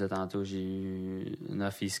 Comme je te disais tantôt, j'ai eu une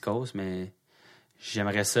offre East Coast, mais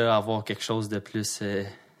j'aimerais ça avoir quelque chose de plus...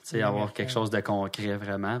 avoir quelque chose de concret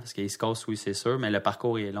vraiment. Parce que East Coast, oui, c'est sûr, mais le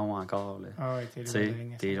parcours est long encore. Là. Ah ouais,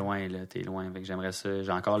 t'es loin, là. T'es loin. Fait que j'aimerais ça.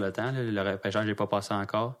 J'ai encore le temps. Là. Le repêchage n'est pas passé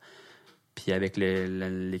encore. Puis avec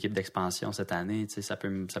l'équipe d'expansion cette année, ça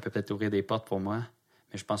peut peut-être ouvrir des portes pour moi.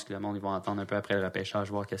 Mais je pense que le monde, ils vont attendre un peu après le repêchage,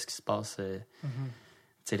 voir qu'est-ce qui se passe.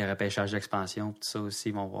 Le repêchage d'expansion, tout ça aussi,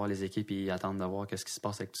 ils vont voir les équipes et ils attendent de voir qu'est-ce qui se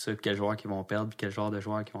passe avec tout ça, puis quels joueurs qui vont perdre, puis quel genre de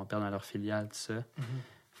joueurs qui vont perdre dans leur filiale, tout ça.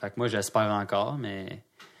 Fait que moi, j'espère encore, mais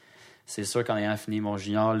c'est sûr qu'en ayant fini mon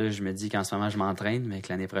junior, là, je me dis qu'en ce moment, je m'entraîne, mais que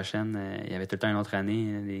l'année prochaine, il y avait tout le temps une autre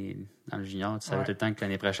année dans le junior. Tu savais tout le temps que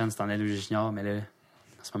l'année prochaine, c'était en allais au junior, mais là,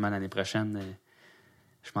 en ce moment, l'année prochaine,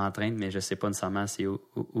 je m'entraîne, mais je sais pas nécessairement c'est où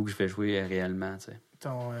que je vais jouer réellement, tu sais. Tu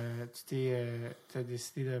as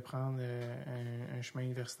décidé de prendre un chemin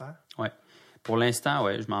universitaire? Oui. Pour l'instant,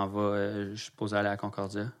 oui. Je m'en vais. Je suis posé aller à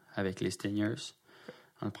Concordia avec les Stingers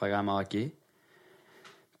dans le programme hockey.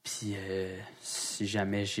 Puis, si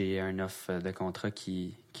jamais j'ai un offre de contrat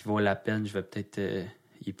qui vaut la peine, je vais peut-être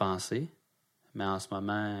y penser. Mais en ce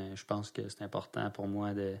moment, je pense que c'est important pour moi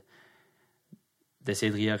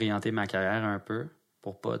d'essayer de réorienter ma carrière un peu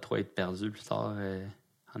pour pas trop être perdu plus tard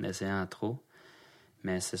en essayant trop.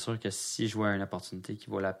 Mais c'est sûr que si je vois une opportunité qui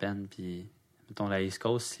vaut la peine, puis, mettons, la East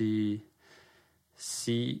Coast,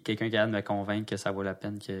 si quelqu'un qui a de me convaincre que ça vaut la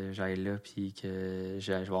peine que j'aille là, puis que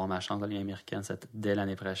je vais avoir ma chance dans la Ligue américaine dès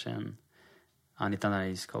l'année prochaine, en étant dans la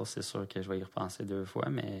East Coast, c'est sûr que je vais y repenser 2 fois,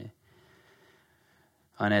 mais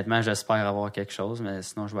honnêtement, j'espère avoir quelque chose, mais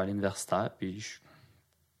sinon, je vais à l'universitaire, puis je suis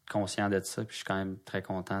conscient de ça, puis je suis quand même très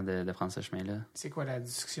content de prendre ce chemin-là. C'est quoi la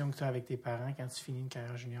discussion que tu as avec tes parents quand tu finis une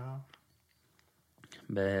carrière junior?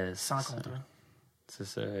 Sans contrat. C'est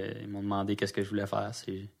ça. Ils m'ont demandé qu'est-ce que je voulais faire.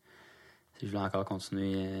 Si je voulais encore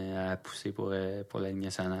continuer à pousser pour la Ligue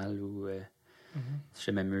nationale ou si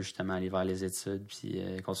j'aimais mieux justement aller vers les études puis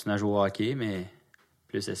continuer à jouer au hockey, mais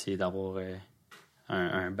plus essayer d'avoir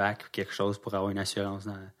un bac ou quelque chose pour avoir une assurance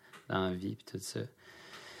dans la vie puis tout ça.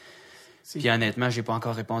 Puis honnêtement, j'ai pas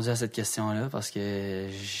encore répondu à cette question-là parce que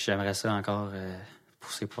j'aimerais ça encore...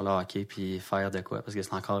 pousser pour le hockey puis faire de quoi parce que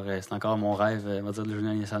c'est encore mon rêve on va dire de jouer dans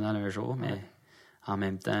la nationale un jour, mais en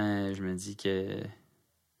même temps je me dis que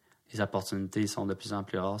les opportunités sont de plus en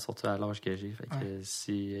plus rares, surtout à l'âge que j'ai, fait que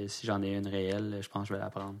si j'en ai une réelle, je pense que je vais la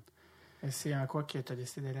prendre. C'est en quoi que tu as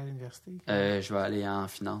décidé d'aller à l'université? Je vais aller en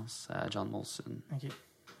finance à John Molson. OK.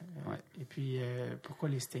 Et puis, pourquoi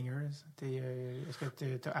les Stingers? Est-ce que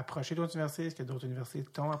tu as approché d'autres universités? Est-ce que d'autres universités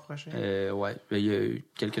t'ont approché? Oui. Il y a eu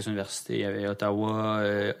quelques universités. Il y avait Ottawa,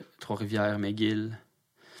 Trois-Rivières, McGill,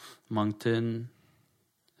 Moncton.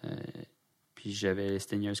 Puis j'avais les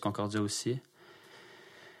Stingers Concordia aussi.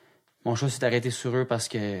 Mon choix s'est arrêté sur eux parce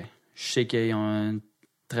que je sais qu'ils ont une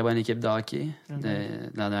très bonne équipe de hockey. Dans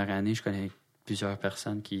la dernière année, je connais plusieurs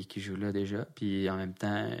personnes qui jouent là déjà. Puis en même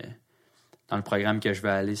temps... dans le programme que je vais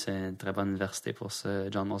aller, c'est une très bonne université pour ça.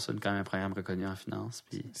 John Molson, quand même un programme reconnu en finance.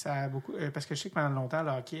 Puis... Ça a beaucoup... parce que je sais que pendant longtemps,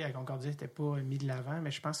 le hockey à Concordia n'était pas mis de l'avant,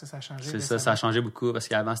 mais je pense que ça a changé. C'est récemment. Ça a changé beaucoup parce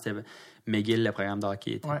qu'avant, c'était McGill, le programme de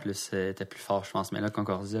hockey était plus fort, je pense. Mais là,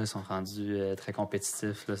 Concordia, ils sont rendus très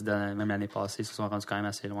compétitifs. Là, même l'année passée, ils se sont rendus quand même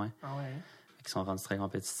assez loin. Ah ouais. Ils sont rendus très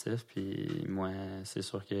compétitifs. Puis moi, c'est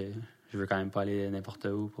sûr que je veux quand même pas aller n'importe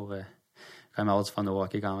où pour... quand même avoir du fun au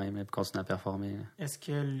hockey quand même et continuer à performer.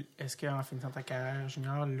 Est-ce qu'en finissant ta carrière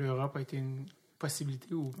junior, l'Europe a été une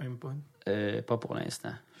possibilité ou même pas? Pas pour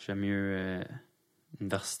l'instant. J'aime mieux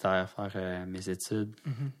universitaire, faire mes études.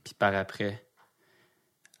 Puis par après,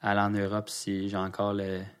 aller en Europe si j'ai encore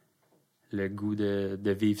le goût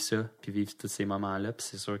de vivre ça, puis vivre tous ces moments-là. Puis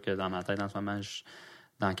c'est sûr que dans ma tête, en ce moment,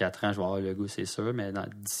 dans 4 ans, je vais avoir le goût, c'est sûr. Mais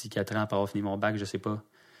d'ici 4 ans, après avoir fini mon bac, je sais pas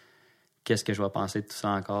qu'est-ce que je vais penser de tout ça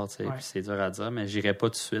encore, tu sais. Puis c'est dur à dire, mais j'irai pas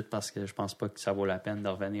tout de suite parce que je pense pas que ça vaut la peine de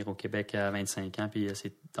revenir au Québec à 25 ans puis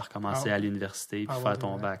essayer de recommencer à l'université puis faire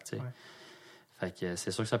ton bac, tu sais. Fait que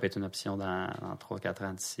c'est sûr que ça peut être une option dans 3-4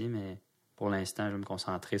 ans d'ici, mais pour l'instant, je vais me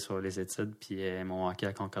concentrer sur les études puis mon hockey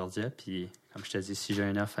à Concordia. Puis comme je te dis, si j'ai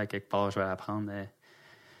une offre à quelque part, je vais la prendre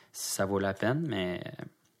si ça vaut la peine, mais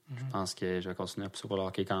Je pense que je vais continuer à pousser pour le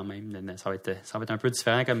hockey quand même. Ça va être un peu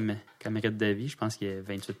différent comme rythme de vie. Je pense qu'il y a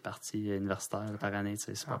 28 parties universitaires par année.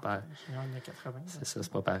 C'est pas pareil. Junior, il y en a 80. C'est ça,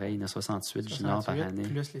 c'est pas pareil. Il y en a 68 juniors par année.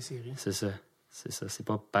 Plus les séries. C'est ça. C'est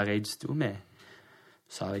pas pareil du tout, mais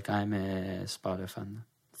ça va être quand même super le fun.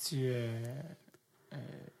 Ce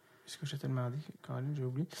que je t'ai demandé, Colin, j'ai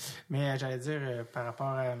oublié. Mais j'allais dire, par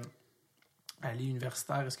rapport à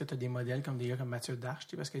l'universitaire, est-ce que tu as des modèles comme des gars comme Mathieu Darche?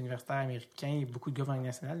 Parce que l'universitaire américain, il y a beaucoup de gars dans la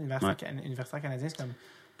nationale. L'universitaire canadien, c'est comme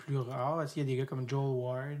plus rare. Est-ce qu'il y a des gars comme Joel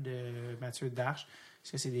Ward, Mathieu Darche?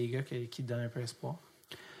 Est-ce que c'est des gars qui te donnent un peu espoir?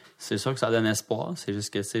 C'est sûr que ça donne espoir. C'est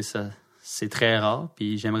juste que c'est très rare.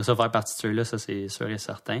 Puis j'aimerais ça faire partie de ceux-là, ça c'est sûr et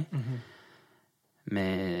certain.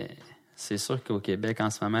 Mais c'est sûr qu'au Québec,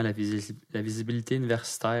 en ce moment, la visibilité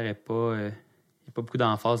universitaire n'est pas... il n'y a pas beaucoup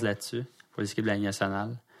d'emphase là-dessus pour les équipes de la Ligue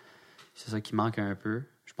nationale. C'est ça qui manque un peu.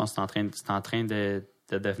 Je pense que c'est en train de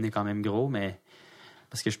devenir quand même gros, mais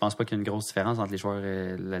parce que je pense pas qu'il y a une grosse différence entre les joueurs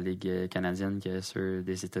de la Ligue canadienne et ceux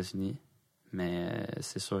des États-Unis. Mais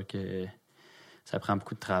c'est sûr que ça prend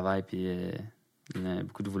beaucoup de travail et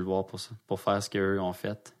beaucoup de vouloir pour faire ce qu'eux ont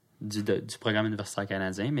fait du programme universitaire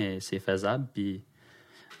canadien, mais c'est faisable. Puis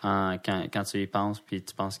quand tu y penses puis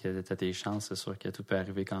tu penses que tu as tes chances, c'est sûr que tout peut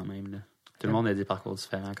arriver quand même. Là. Tout le monde a des parcours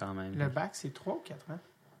différents quand même. Le bac, c'est 3 ou 4 ans?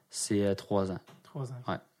 C'est 3 ans. 3 ans.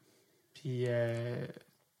 Ouais. Puis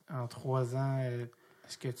en 3 ans,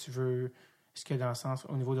 est-ce que dans le sens,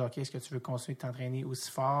 au niveau du hockey, est-ce que tu veux continuer de t'entraîner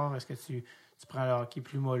aussi fort? Est-ce que tu prends le hockey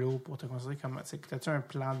plus mollo pour te construire? As-tu un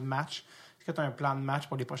plan de match? Est-ce que tu as un plan de match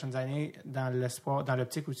pour les prochaines années dans l'espoir, dans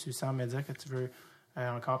l'optique où tu sens me dire que tu veux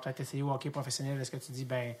encore peut-être essayer au hockey professionnel? Est-ce que tu dis,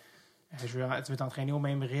 tu veux t'entraîner au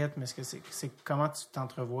même rythme? Est-ce que c'est comment tu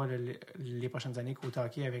t'entrevois les prochaines années côté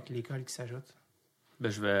hockey avec l'école qui s'ajoute?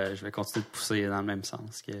 Je vais continuer de pousser dans le même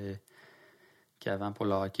sens qu'avant pour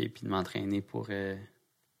le hockey, puis de m'entraîner pour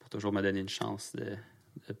toujours me donner une chance de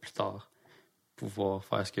plus tard pouvoir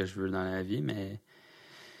faire ce que je veux dans la vie. Mais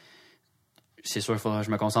c'est sûr qu'il faudra que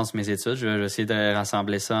je me concentre sur mes études. Je vais essayer de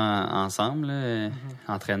rassembler ça ensemble, là.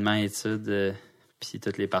 Entraînement, études, puis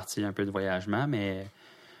toutes les parties un peu de voyagement, mais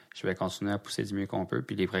je vais continuer à pousser du mieux qu'on peut.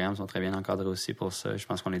 Puis les programmes sont très bien encadrés aussi pour ça. Je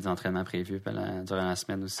pense qu'on a des entraînements prévus durant la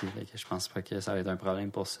semaine aussi. Fait que je pense pas que ça va être un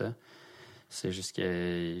problème pour ça. C'est juste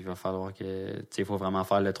qu'il va falloir que... Il faut vraiment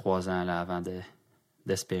faire le 3 ans là, avant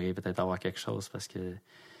d'espérer peut-être avoir quelque chose, parce que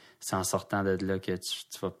c'est en sortant de là que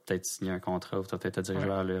tu vas peut-être signer un contrat ou tu vas peut-être te diriger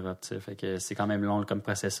vers l'Europe. Fait que c'est quand même long comme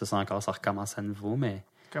processus encore. Ça recommence à nouveau, mais...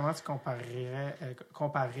 Comment tu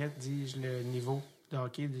comparerais, dis-je, le niveau de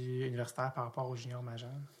hockey du universitaire par rapport au junior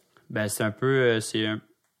majeur? C'est un peu... c'est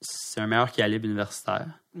un meilleur calibre universitaire.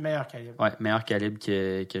 Meilleur calibre. Oui, meilleur calibre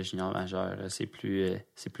que junior majeur. C'est plus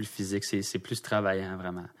physique, c'est plus travaillant,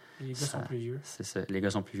 vraiment. Les gars sont plus vieux. C'est ça. Les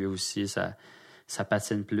gars sont plus vieux aussi. Ça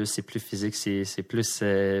patine plus, c'est plus physique, c'est plus...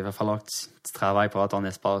 il va falloir que tu travailles pour avoir ton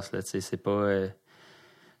espace. Là, c'est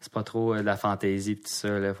pas trop de la fantaisie et tout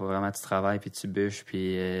ça. Il faut vraiment que tu travailles, puis tu bûches,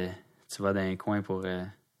 puis tu vas dans un coin pour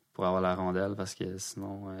avoir la rondelle, parce que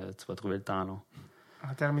sinon, tu vas trouver le temps long.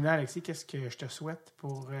 En terminant, Alexis, qu'est-ce que je te souhaite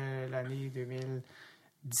pour l'année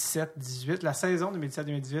 2017-18, la saison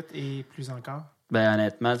 2017-2018 et plus encore?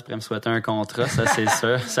 Honnêtement, tu pourrais me souhaiter un contrat, ça c'est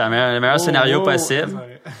sûr. C'est le meilleur scénario possible.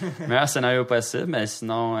 Le meilleur scénario possible, mais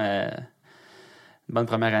sinon, une bonne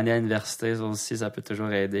première année à l'université, ça aussi, ça peut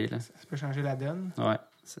toujours aider. Là. Ça peut changer la donne? Oui,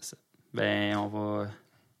 c'est ça. On va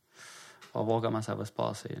voir comment ça va se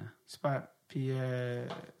passer. Là. Super. Puis,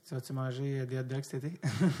 tu vas-tu manger des hot dogs cet été?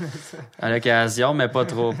 À l'occasion, mais pas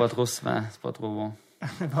trop souvent. C'est pas trop bon.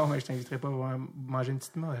 Bon, mais je t'inviterai pas à manger une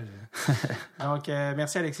petite molle. Donc,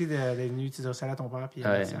 merci Alexis d'être venu. Tu dis salut à ton père. Puis,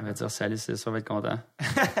 ouais, on va dire salut, c'est sûr, on va être content.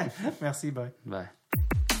 Merci, bye. Bye.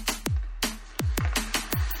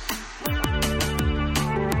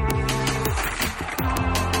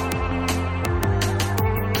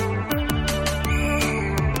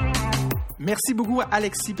 Merci beaucoup à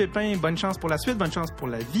Alexis Pépin. Bonne chance pour la suite, bonne chance pour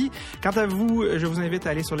la vie. Quant à vous, je vous invite à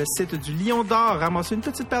aller sur le site du Lion d'Or, ramasser une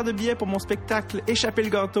petite paire de billets pour mon spectacle Échapper le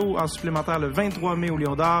gâteau en supplémentaire le 23 mai au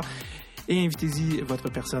Lion d'Or. Et invitez-y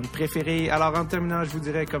votre personne préférée. Alors, en terminant, je vous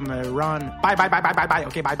dirais comme Ron, bye, bye, bye, bye, bye, bye.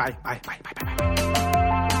 OK, bye, bye, bye, bye, bye, bye.